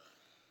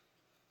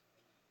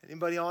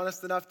 Anybody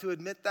honest enough to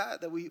admit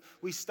that we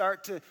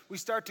start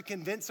to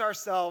convince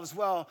ourselves,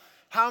 well,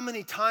 how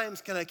many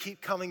times can I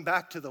keep coming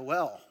back to the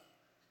well?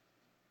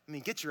 I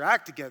mean, get your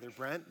act together,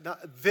 Brent.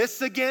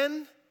 This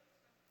again?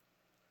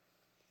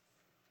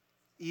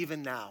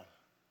 Even now.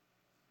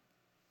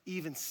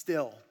 Even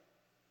still.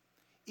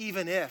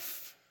 Even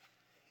if.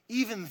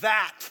 Even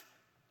that.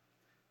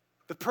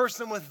 The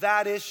person with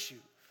that issue.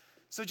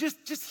 So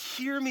just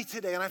hear me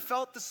today. And I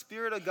felt the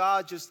Spirit of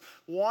God just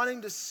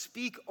wanting to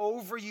speak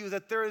over you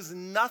that there is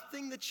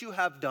nothing that you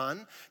have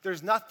done.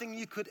 There's nothing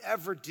you could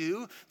ever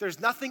do.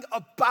 There's nothing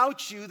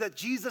about you that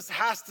Jesus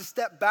has to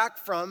step back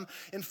from.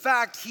 In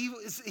fact, he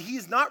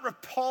is not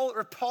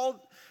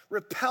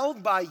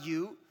repelled by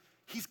you.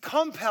 He's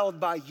compelled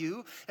by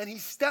you, and he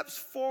steps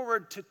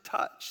forward to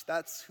touch.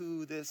 That's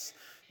who this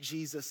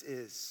Jesus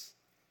is.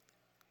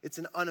 It's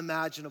an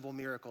unimaginable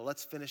miracle.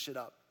 Let's finish it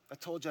up. I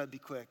told you I'd be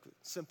quick.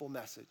 Simple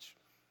message.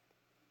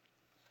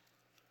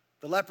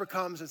 The leper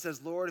comes and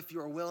says, Lord, if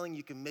you are willing,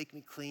 you can make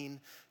me clean.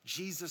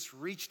 Jesus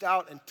reached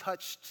out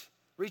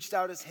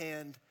his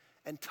hand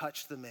and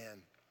touched the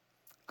man.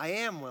 I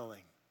am willing.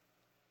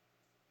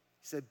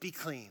 He said, be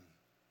clean.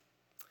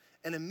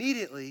 And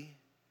immediately,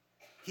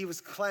 he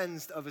was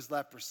cleansed of his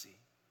leprosy.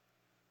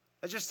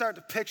 I just start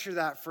to picture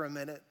that for a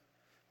minute.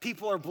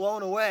 People are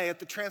blown away at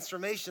the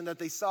transformation that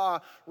they saw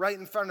right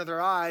in front of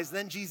their eyes.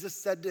 Then Jesus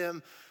said to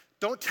him,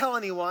 don't tell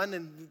anyone,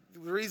 and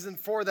the reason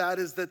for that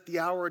is that the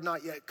hour had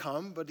not yet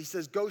come, but he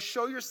says, go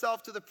show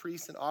yourself to the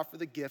priest and offer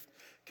the gift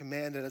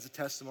commanded as a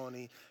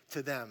testimony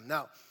to them.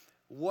 Now,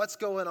 what's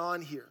going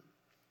on here?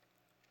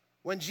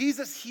 When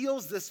Jesus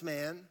heals this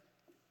man,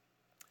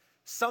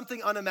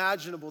 something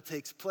unimaginable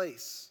takes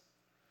place.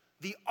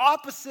 The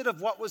opposite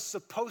of what was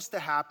supposed to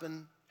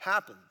happen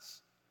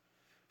happens.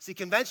 See,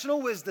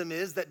 conventional wisdom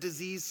is that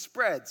disease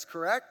spreads,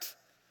 correct?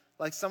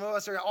 Like some of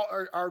us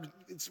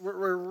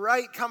we're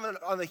right coming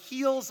on the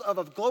heels of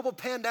a global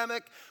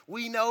pandemic.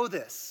 We know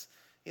this.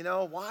 You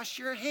know, wash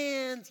your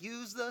hands,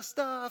 use the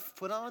stuff,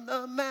 put on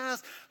the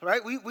mask,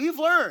 right? We've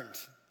learned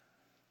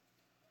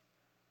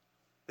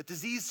that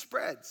disease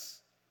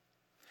spreads.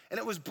 And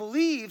it was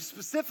believed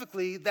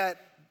specifically that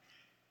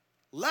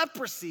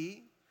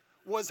leprosy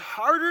was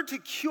harder to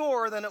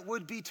cure than it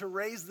would be to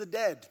raise the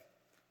dead.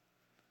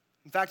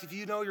 In fact, if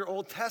you know your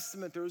Old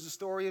Testament, there was a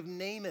story of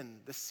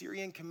Naaman, the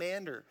Syrian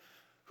commander,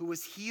 who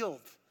was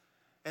healed.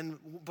 And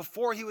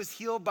before he was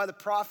healed by the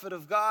prophet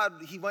of God,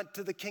 he went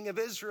to the king of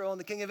Israel, and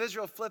the king of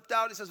Israel flipped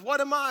out. He says,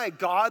 what am I,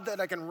 God, that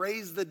I can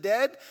raise the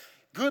dead?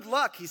 Good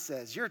luck, he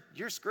says.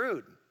 You're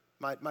screwed,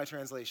 my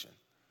translation.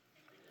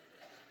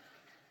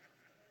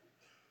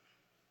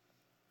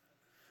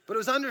 But it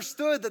was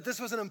understood that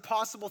this was an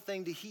impossible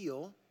thing to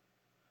heal,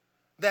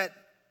 that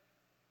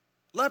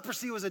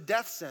leprosy was a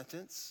death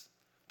sentence,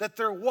 that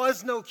there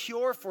was no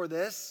cure for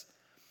this.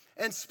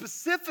 And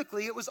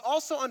specifically, it was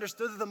also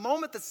understood that the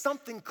moment that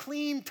something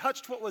clean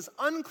touched what was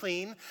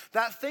unclean,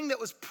 that thing that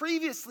was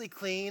previously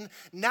clean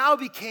now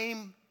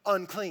became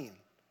unclean.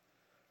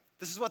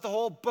 This is what the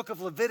whole book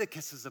of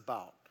Leviticus is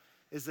about,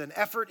 is an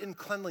effort in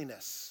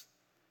cleanliness.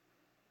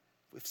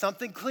 If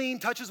something clean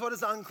touches what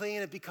is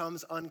unclean, it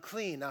becomes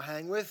unclean. Now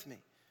hang with me.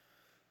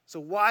 So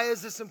why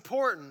is this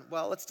important?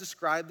 Well, let's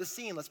describe the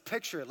scene. Let's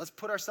picture it. Let's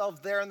put ourselves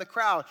there in the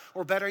crowd.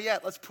 Or better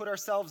yet, let's put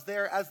ourselves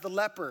there as the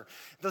leper.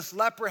 This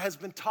leper has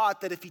been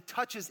taught that if he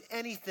touches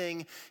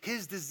anything,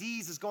 his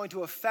disease is going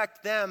to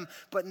affect them.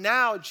 But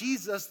now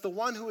Jesus, the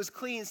one who is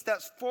clean,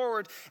 steps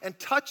forward and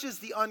touches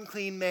the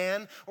unclean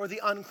man or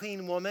the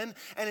unclean woman.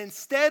 And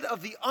instead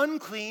of the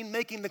unclean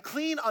making the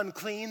clean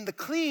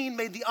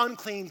made the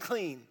unclean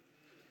clean.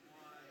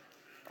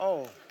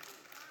 Oh,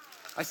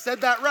 I said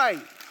that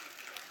right.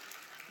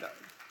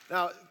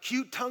 Now,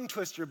 cute tongue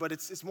twister, but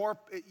it's more,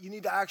 you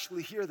need to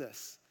actually hear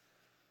this.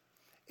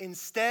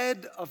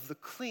 Instead of the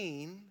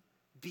clean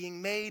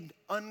being made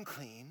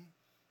unclean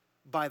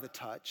by the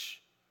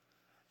touch,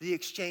 the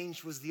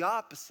exchange was the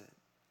opposite.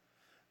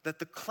 That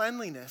the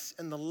cleanliness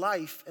and the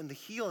life and the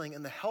healing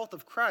and the health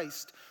of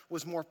Christ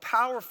was more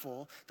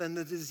powerful than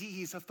the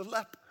disease of the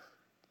leper.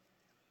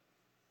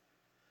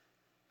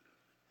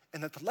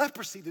 And that the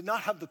leprosy did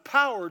not have the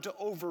power to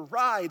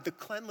override the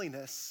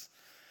cleanliness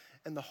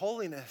and the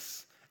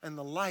holiness and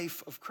the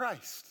life of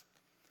Christ.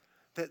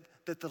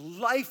 That the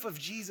life of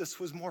Jesus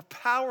was more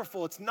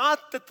powerful. It's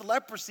not that the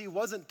leprosy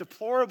wasn't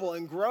deplorable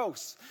and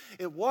gross.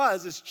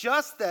 It's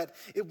just that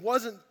it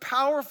wasn't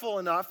powerful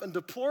enough and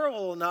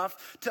deplorable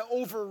enough to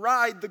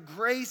override the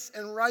grace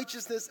and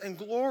righteousness and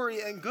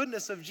glory and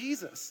goodness of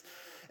Jesus.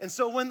 And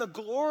so when the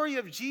glory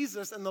of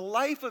Jesus and the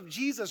life of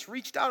Jesus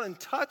reached out and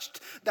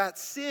touched that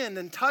sin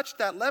and touched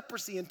that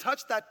leprosy and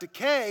touched that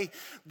decay,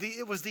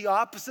 it was the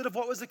opposite of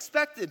what was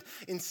expected.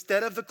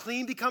 Instead of the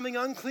clean becoming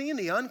unclean,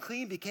 the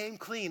unclean became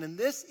clean. And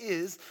this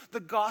is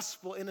the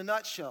gospel in a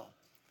nutshell.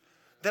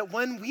 That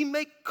when we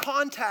make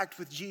contact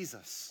with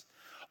Jesus,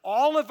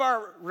 all of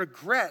our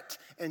regret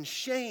and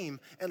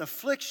shame and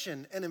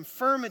affliction and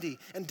infirmity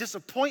and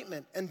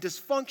disappointment and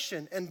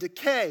dysfunction and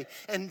decay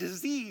and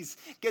disease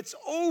gets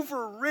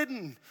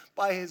overridden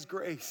by his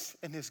grace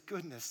and his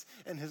goodness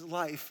and his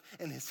life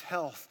and his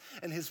health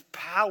and his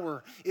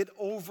power. It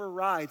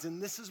overrides.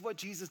 And this is what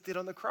Jesus did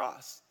on the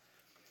cross.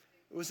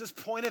 It was this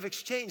point of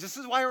exchange. This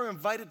is why we're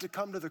invited to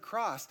come to the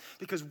cross.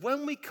 Because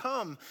when we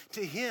come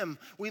to him,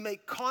 we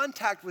make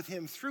contact with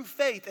him through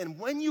faith. And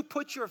when you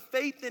put your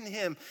faith in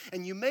him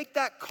and you make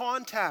that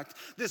contact,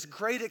 this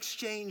great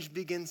exchange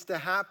begins to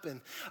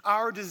happen.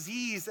 Our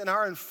disease and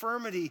our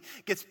infirmity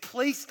gets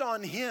placed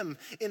on him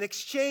in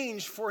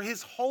exchange for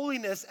his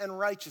holiness and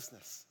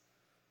righteousness.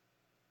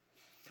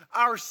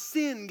 Our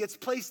sin gets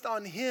placed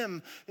on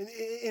him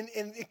in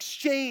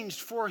exchange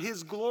for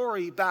his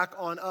glory back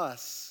on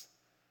us.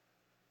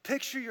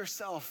 Picture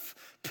yourself.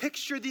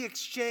 Picture the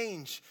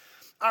exchange.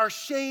 our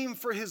shame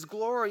for his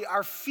glory,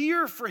 our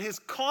fear for his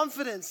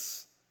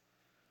confidence.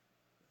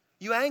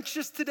 You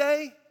anxious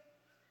today?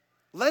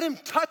 Let him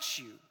touch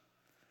you.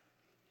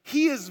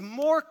 He is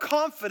more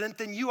confident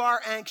than you are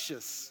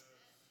anxious.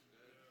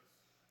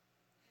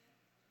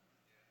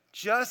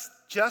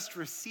 Just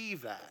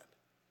receive that.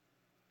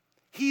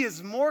 He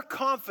is more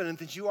confident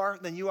than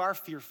you are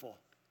fearful.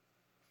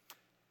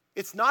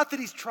 It's not that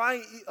he's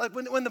trying, like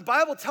when the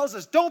Bible tells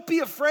us, don't be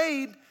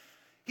afraid,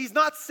 he's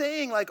not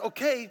saying like,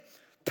 okay,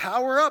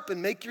 power up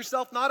and make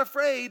yourself not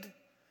afraid.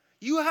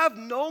 You have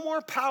no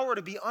more power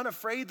to be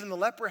unafraid than the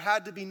leper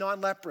had to be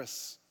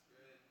non-leprous.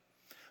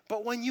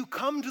 But when you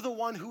come to the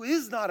one who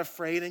is not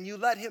afraid and you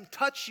let him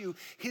touch you,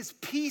 his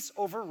peace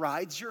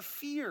overrides your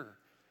fear.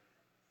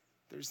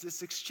 There's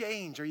this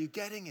exchange. Are you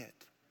getting it?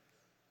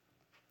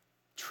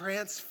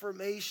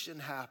 Transformation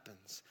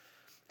happens.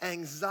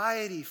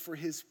 Anxiety for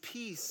his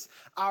peace,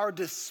 our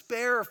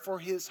despair for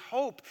his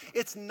hope.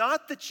 It's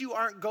not that you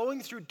aren't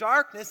going through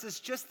darkness, it's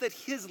just that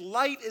his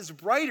light is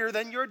brighter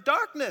than your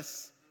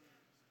darkness.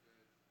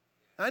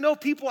 I know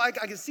people, I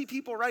can see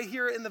people right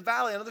here in the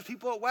valley, and other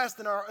people at West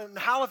and in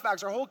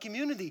Halifax, our whole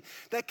community,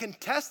 that can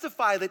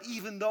testify that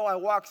even though I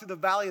walk through the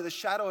valley of the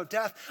shadow of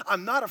death,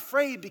 I'm not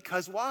afraid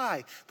because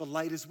why? The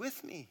light is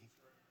with me.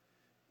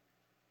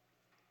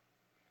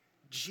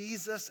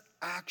 Jesus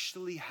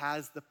actually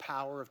has the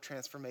power of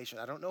transformation.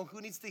 I don't know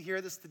who needs to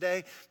hear this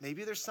today.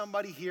 Maybe there's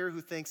somebody here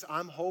who thinks,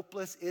 I'm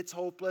hopeless, it's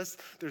hopeless,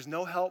 there's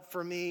no help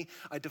for me,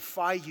 I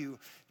defy you.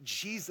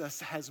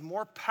 Jesus has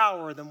more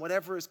power than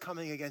whatever is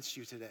coming against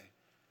you today.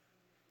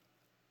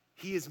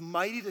 He is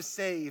mighty to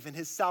save, and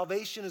his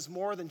salvation is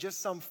more than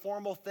just some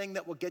formal thing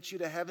that will get you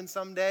to heaven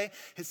someday.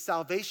 His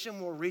salvation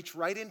will reach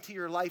right into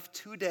your life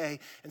today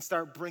and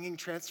start bringing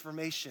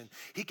transformation.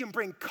 He can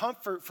bring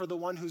comfort for the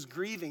one who's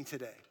grieving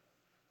today.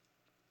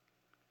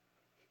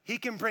 He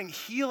can bring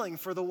healing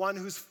for the one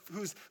who's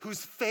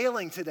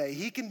failing today.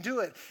 He can do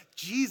it.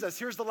 Jesus,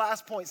 here's the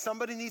last point.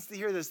 Somebody needs to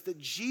hear this, that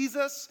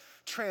Jesus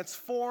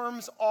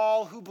transforms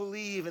all who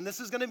believe. And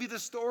this is going to be the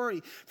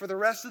story for the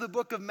rest of the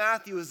book of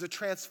Matthew, is the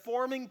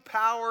transforming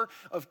power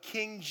of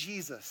King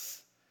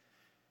Jesus.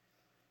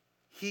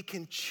 He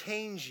can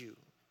change you.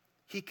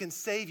 He can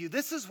save you.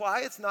 This is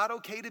why it's not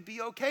okay to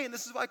be okay. And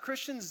this is why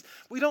Christians,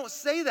 we don't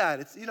say that.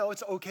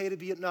 It's okay to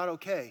be not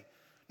okay.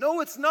 No,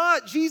 it's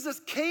not. Jesus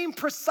came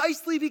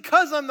precisely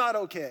because I'm not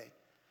okay,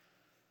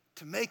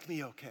 to make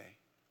me okay.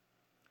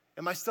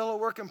 Am I still a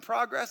work in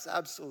progress?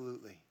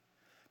 Absolutely.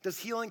 Does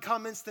healing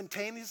come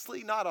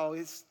instantaneously? Not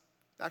always.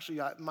 Actually,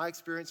 in my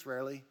experience,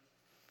 rarely.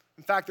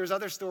 In fact, there's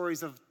other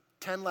stories of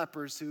 10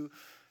 lepers who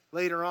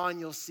later on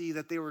you'll see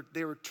that they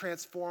were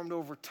transformed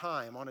over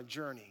time on a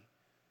journey.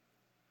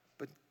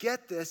 But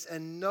get this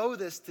and know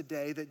this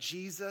today, that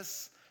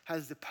Jesus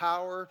has the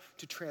power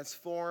to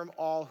transform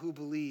all who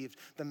believe.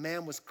 The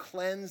man was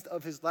cleansed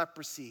of his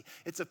leprosy.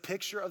 It's a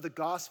picture of the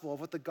gospel, of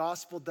what the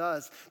gospel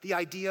does. The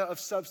idea of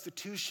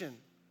substitution,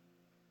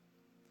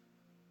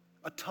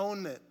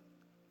 atonement.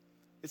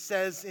 It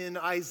says in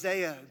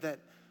Isaiah that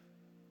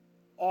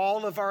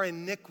all of our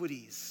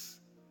iniquities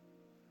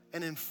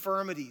and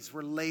infirmities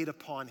were laid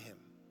upon him.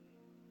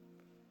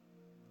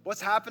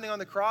 What's happening on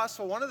the cross?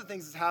 Well, one of the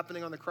things that's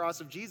happening on the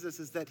cross of Jesus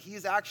is that he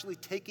is actually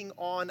taking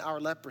on our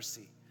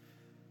leprosy.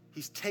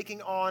 He's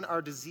taking on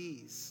our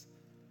disease.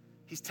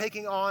 He's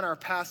taking on our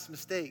past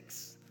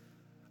mistakes,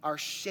 our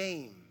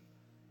shame.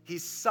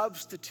 He's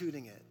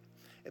substituting it.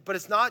 But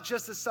it's not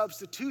just a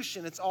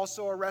substitution, it's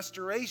also a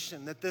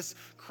restoration. That this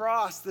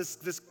cross,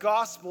 this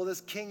gospel,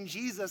 this King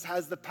Jesus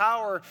has the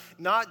power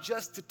not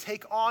just to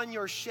take on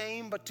your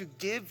shame, but to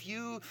give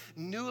you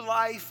new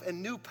life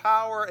and new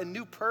power and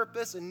new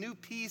purpose and new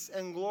peace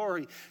and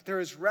glory. There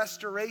is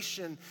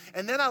restoration.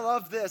 And then I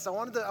love this. I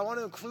want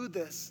to include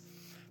this.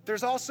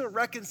 There's also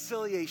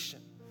reconciliation.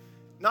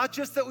 Not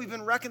just that we've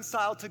been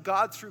reconciled to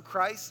God through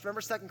Christ.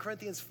 Remember 2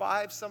 Corinthians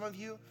 5, some of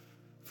you?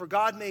 For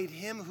God made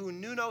him who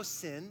knew no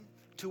sin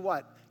to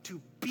what?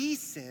 To be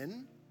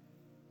sin.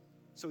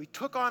 So he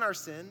took on our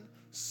sin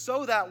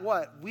so that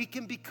what? We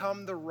can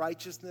become the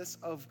righteousness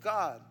of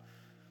God.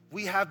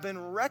 We have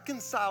been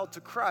reconciled to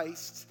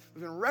Christ.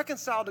 We've been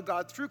reconciled to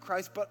God through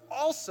Christ, but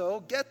also,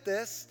 get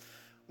this,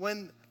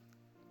 when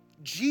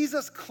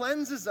Jesus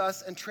cleanses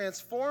us and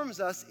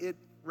transforms us, it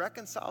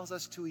reconciles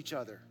us to each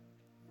other.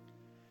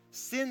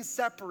 Sin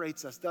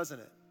separates us,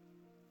 doesn't it?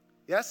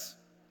 Yes?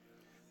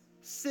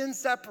 Sin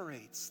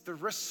separates. The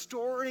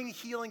restoring,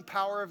 healing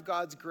power of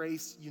God's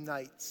grace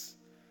unites.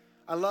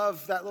 I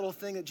love that little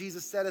thing that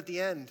Jesus said at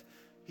the end.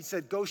 He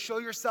said, go show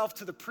yourself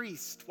to the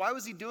priest. Why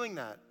was he doing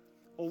that?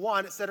 Well,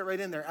 one, it said it right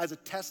in there, as a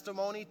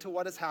testimony to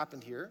what has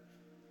happened here.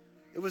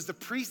 It was the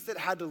priest that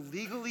had to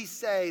legally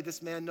say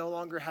this man no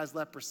longer has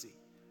leprosy.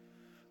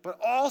 But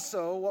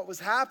also what was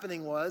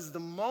happening was the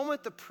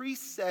moment the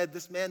priest said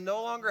this man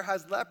no longer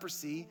has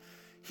leprosy,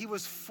 he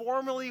was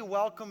formally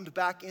welcomed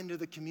back into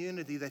the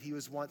community that he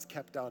was once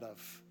kept out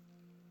of.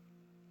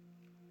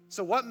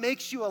 So what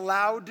makes you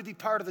allowed to be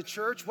part of the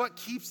church? What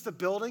keeps the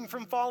building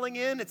from falling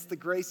in? It's the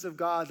grace of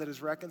God that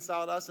has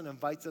reconciled us and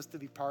invites us to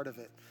be part of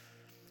it.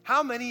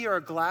 How many are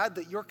glad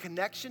that your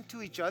connection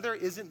to each other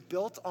isn't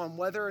built on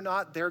whether or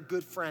not they're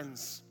good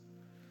friends?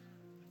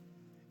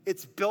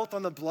 It's built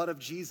on the blood of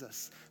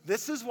Jesus.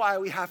 This is why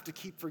we have to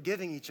keep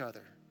forgiving each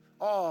other.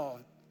 Oh,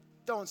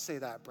 don't say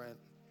that, Brent.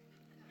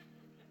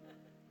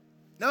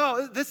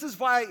 No, this is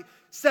why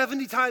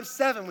 70 times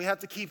 7 we have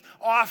to keep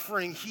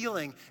offering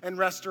healing and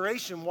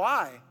restoration.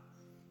 Why?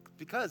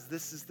 Because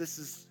this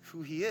is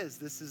who he is.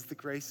 This is the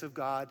grace of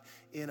God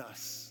in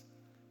us.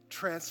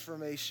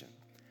 Transformation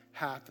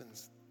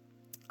happens.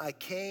 I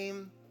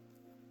came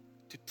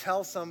to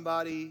tell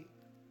somebody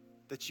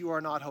that you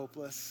are not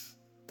hopeless,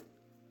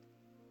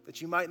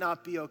 that you might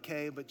not be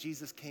okay, but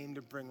Jesus came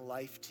to bring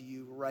life to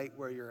you right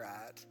where you're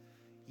at.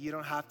 You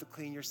don't have to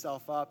clean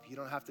yourself up. You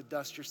don't have to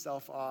dust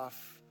yourself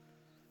off.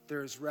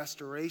 There is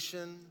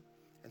restoration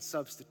and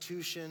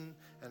substitution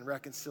and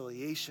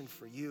reconciliation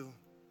for you.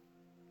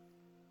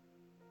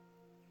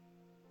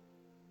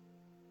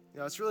 You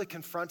know, it's really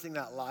confronting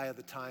that lie of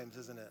the times,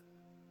 isn't it?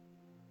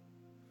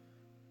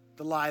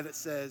 The lie that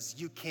says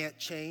you can't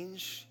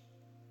change.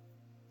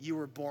 You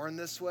were born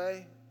this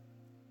way.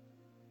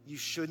 You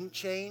shouldn't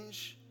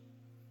change.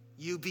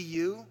 You be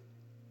you.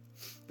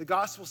 The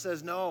gospel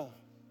says no.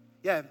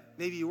 Yeah,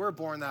 maybe you were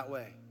born that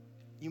way.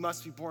 You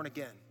must be born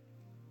again.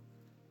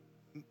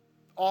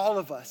 All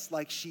of us,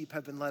 like sheep,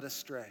 have been led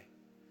astray.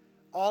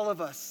 All of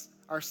us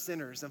are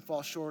sinners and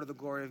fall short of the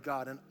glory of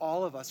God, and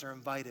all of us are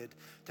invited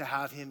to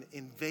have him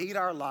invade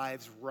our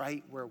lives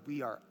right where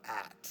we are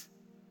at.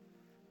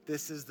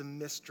 This is the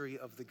mystery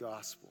of the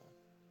gospel.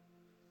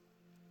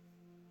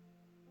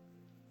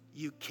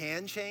 You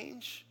can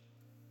change.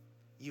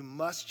 You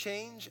must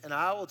change. And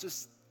I will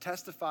just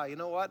testify, you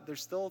know what?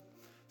 There's still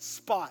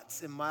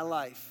spots in my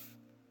life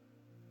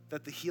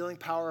that the healing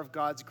power of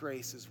God's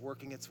grace is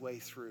working its way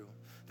through.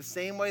 The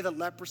same way that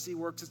leprosy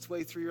works its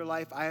way through your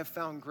life, I have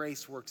found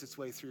grace works its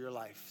way through your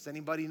life. Does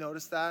anybody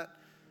notice that?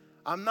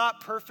 I'm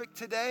not perfect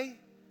today,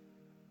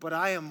 but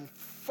I am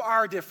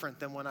far different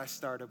than when I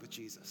started with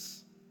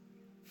Jesus.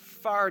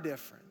 Far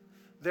different.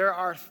 There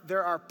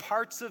are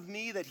parts of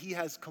me that he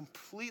has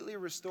completely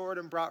restored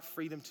and brought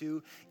freedom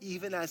to,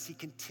 even as he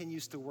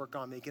continues to work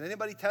on me. Can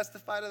anybody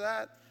testify to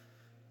that?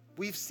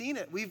 We've seen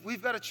it.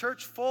 We've got a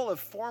church full of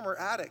former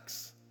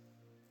addicts.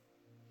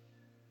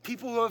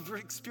 People who have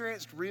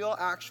experienced real,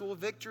 actual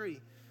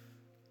victory.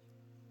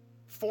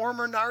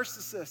 Former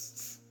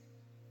narcissists.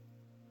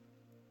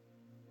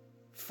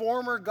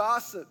 Former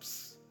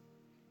gossips.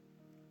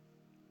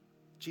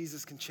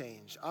 Jesus can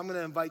change. I'm going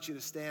to invite you to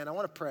stand. I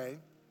want to pray.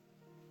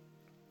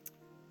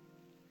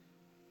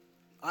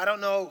 I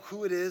don't know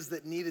who it is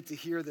that needed to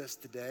hear this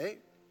today,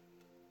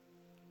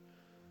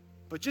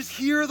 but just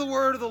hear the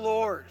word of the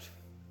Lord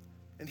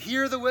and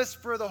hear the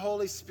whisper of the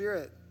Holy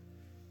Spirit.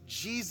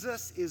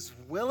 Jesus is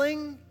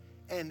willing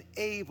and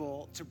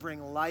able to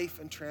bring life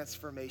and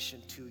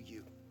transformation to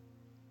you.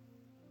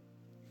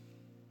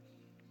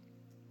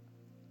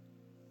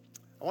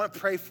 I want to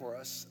pray for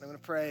us. I'm going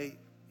to pray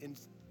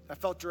I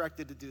felt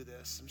directed to do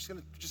this. I'm just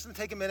going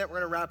to take a minute. We're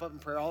going to wrap up in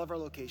prayer, all of our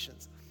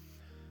locations.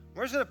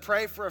 We're just going to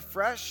pray for a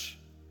fresh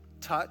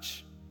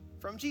touch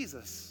from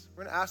Jesus.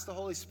 We're going to ask the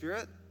Holy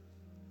Spirit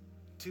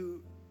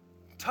to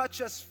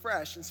touch us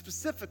fresh. And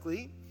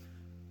specifically,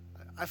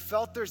 I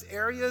felt there's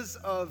areas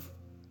of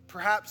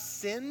perhaps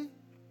sin.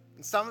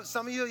 And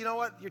some of you, you know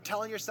what? You're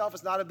telling yourself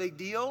it's not a big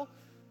deal.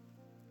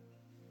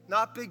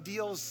 Not big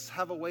deals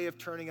have a way of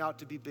turning out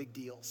to be big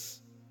deals.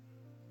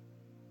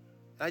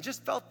 I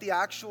just felt the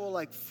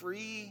actual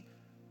free,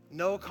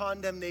 no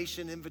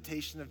condemnation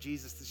invitation of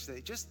Jesus to say,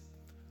 just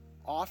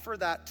offer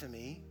that to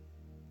me.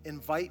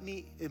 Invite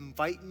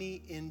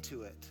me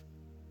into it.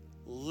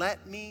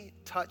 Let me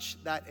touch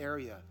that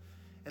area.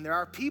 And there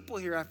are people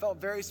here, I felt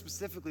very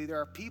specifically,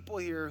 there are people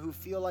here who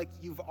feel like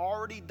you've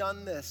already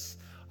done this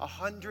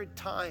 100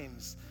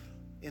 times.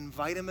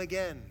 Invite him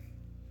again.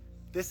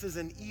 This is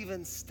an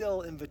even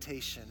still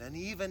invitation, an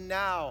even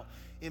now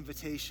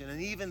invitation, and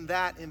even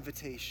that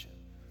invitation.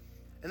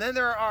 And then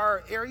there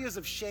are areas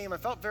of shame. I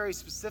felt very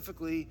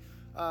specifically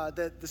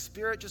that the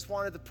Spirit just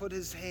wanted to put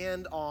his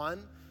hand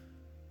on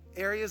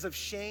areas of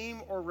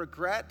shame or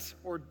regret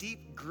or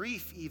deep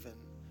grief even.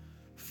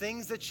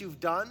 Things that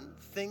you've done,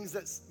 things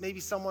that maybe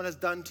someone has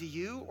done to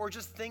you, or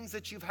just things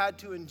that you've had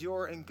to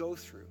endure and go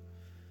through.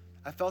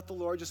 I felt the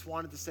Lord just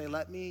wanted to say,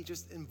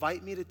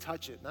 invite me to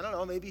touch it. And I don't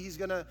know, maybe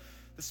the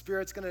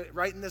Spirit's gonna,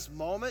 right in this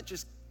moment,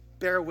 just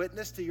bear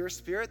witness to your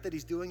spirit that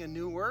he's doing a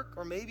new work,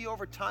 or maybe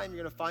over time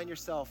you're going to find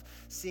yourself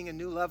seeing a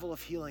new level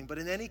of healing. But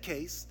in any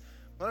case,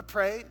 I want to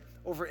pray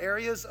over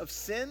areas of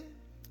sin.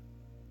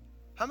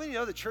 How many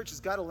know the church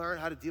has got to learn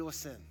how to deal with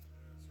sin?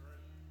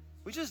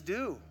 We just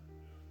do.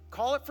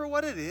 Call it for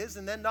what it is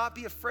and then not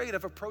be afraid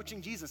of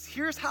approaching Jesus.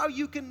 Here's how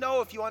you can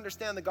know if you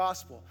understand the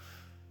gospel.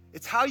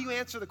 It's how you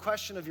answer the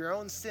question of your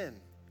own sin.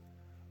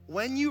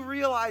 When you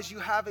realize you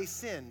have a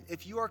sin,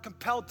 if you are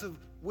compelled to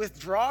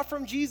withdraw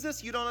from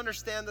Jesus, you don't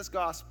understand this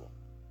gospel.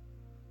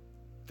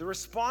 The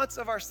response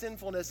of our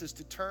sinfulness is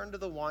to turn to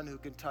the one who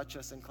can touch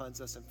us and cleanse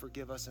us and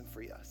forgive us and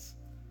free us.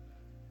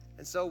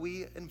 And so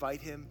we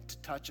invite him to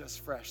touch us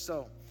fresh.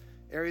 So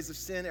areas of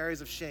sin,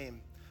 areas of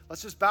shame.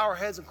 Let's just bow our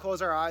heads and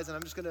close our eyes, and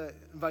I'm just going to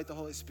invite the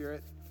Holy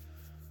Spirit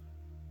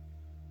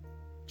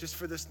just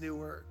for this new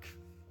work.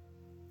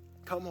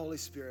 Come, Holy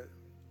Spirit.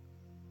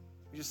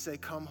 We just say,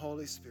 come,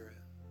 Holy Spirit.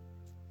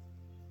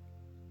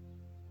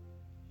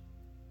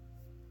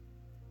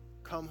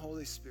 Come,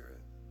 Holy Spirit.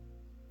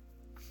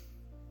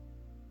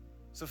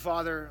 So,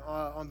 Father,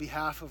 on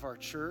behalf of our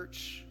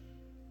church,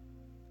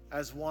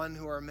 as one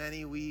who are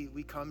many,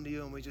 we come to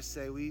you and we just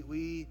say,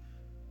 we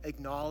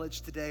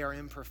acknowledge today our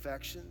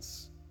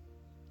imperfections.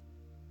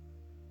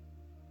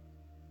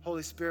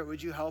 Holy Spirit,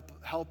 would you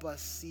help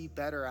us see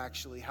better,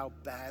 actually, how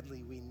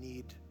badly we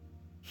need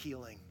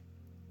healing?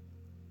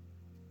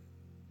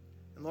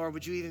 And Lord,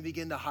 would you even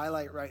begin to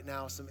highlight right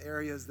now some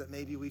areas that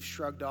maybe we've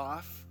shrugged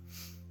off,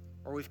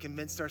 or we've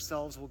convinced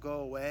ourselves will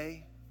go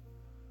away,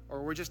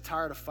 or we're just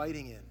tired of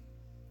fighting in.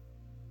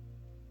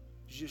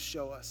 Would you just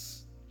show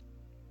us?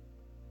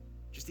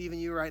 Just even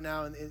you right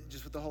now, and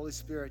just with the Holy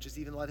Spirit, just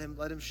even let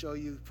him show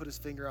you, put his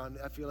finger on.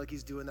 I feel like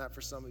he's doing that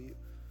for some of you.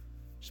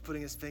 Just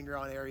putting his finger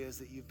on areas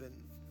that you've been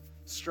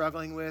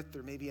struggling with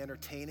or maybe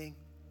entertaining.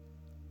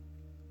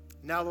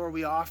 Now, Lord,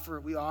 we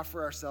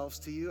offer ourselves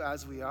to you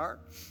as we are,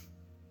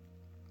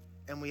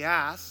 and we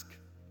ask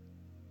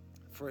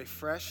for a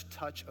fresh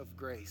touch of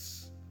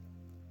grace.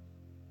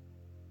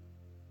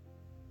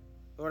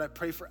 Lord, I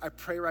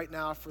pray right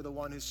now for the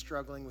one who's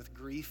struggling with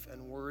grief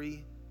and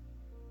worry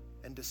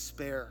and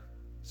despair,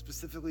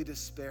 specifically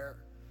despair.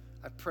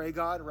 I pray,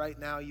 God, right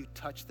now you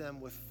touch them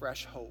with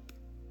fresh hope.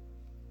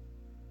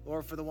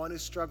 Lord, for the one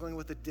who's struggling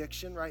with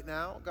addiction right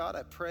now, God,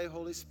 I pray,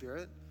 Holy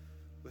Spirit,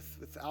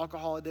 with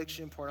alcohol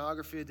addiction,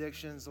 pornography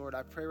addictions, Lord,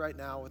 I pray right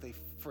now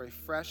for a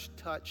fresh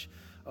touch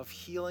of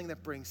healing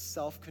that brings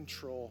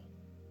self-control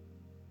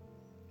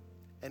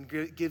and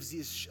gives the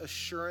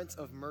assurance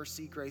of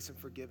mercy, grace, and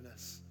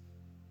forgiveness.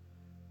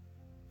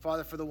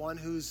 Father, for the one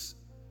who's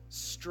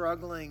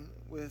struggling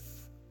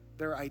with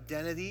their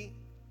identity,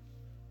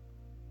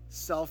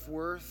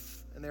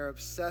 self-worth, and they're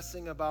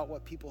obsessing about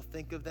what people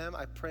think of them,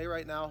 I pray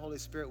right now, Holy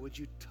Spirit, would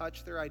you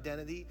touch their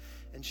identity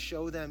and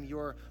show them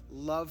your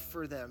love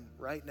for them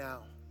right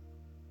now.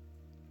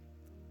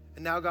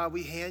 And now, God,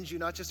 we hand you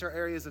not just our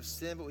areas of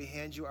sin, but we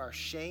hand you our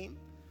shame.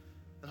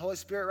 And Holy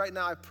Spirit, right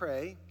now I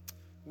pray,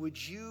 would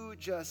you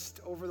just,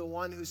 over the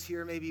one who's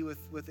here maybe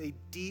with a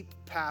deep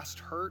past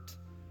hurt,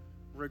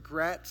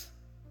 regret,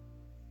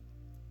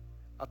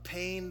 a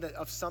pain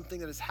of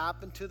something that has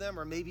happened to them,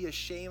 or maybe a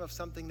shame of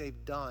something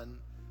they've done,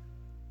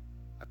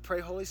 I pray,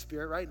 Holy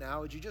Spirit, right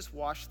now, would you just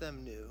wash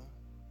them new?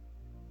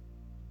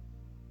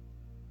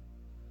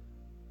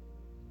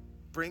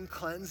 Bring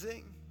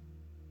cleansing.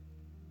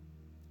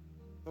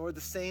 Lord,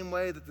 the same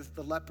way that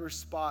the leper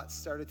spots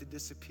started to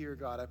disappear,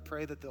 God, I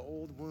pray that the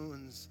old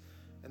wounds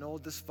and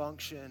old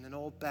dysfunction and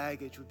old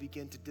baggage would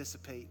begin to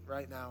dissipate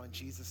right now in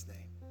Jesus'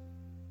 name.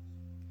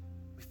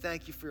 We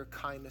thank you for your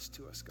kindness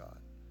to us, God.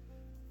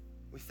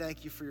 We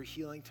thank you for your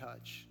healing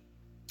touch.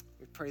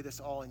 We pray this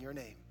all in your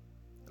name.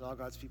 And all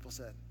God's people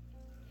said,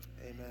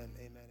 amen, amen,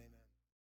 amen.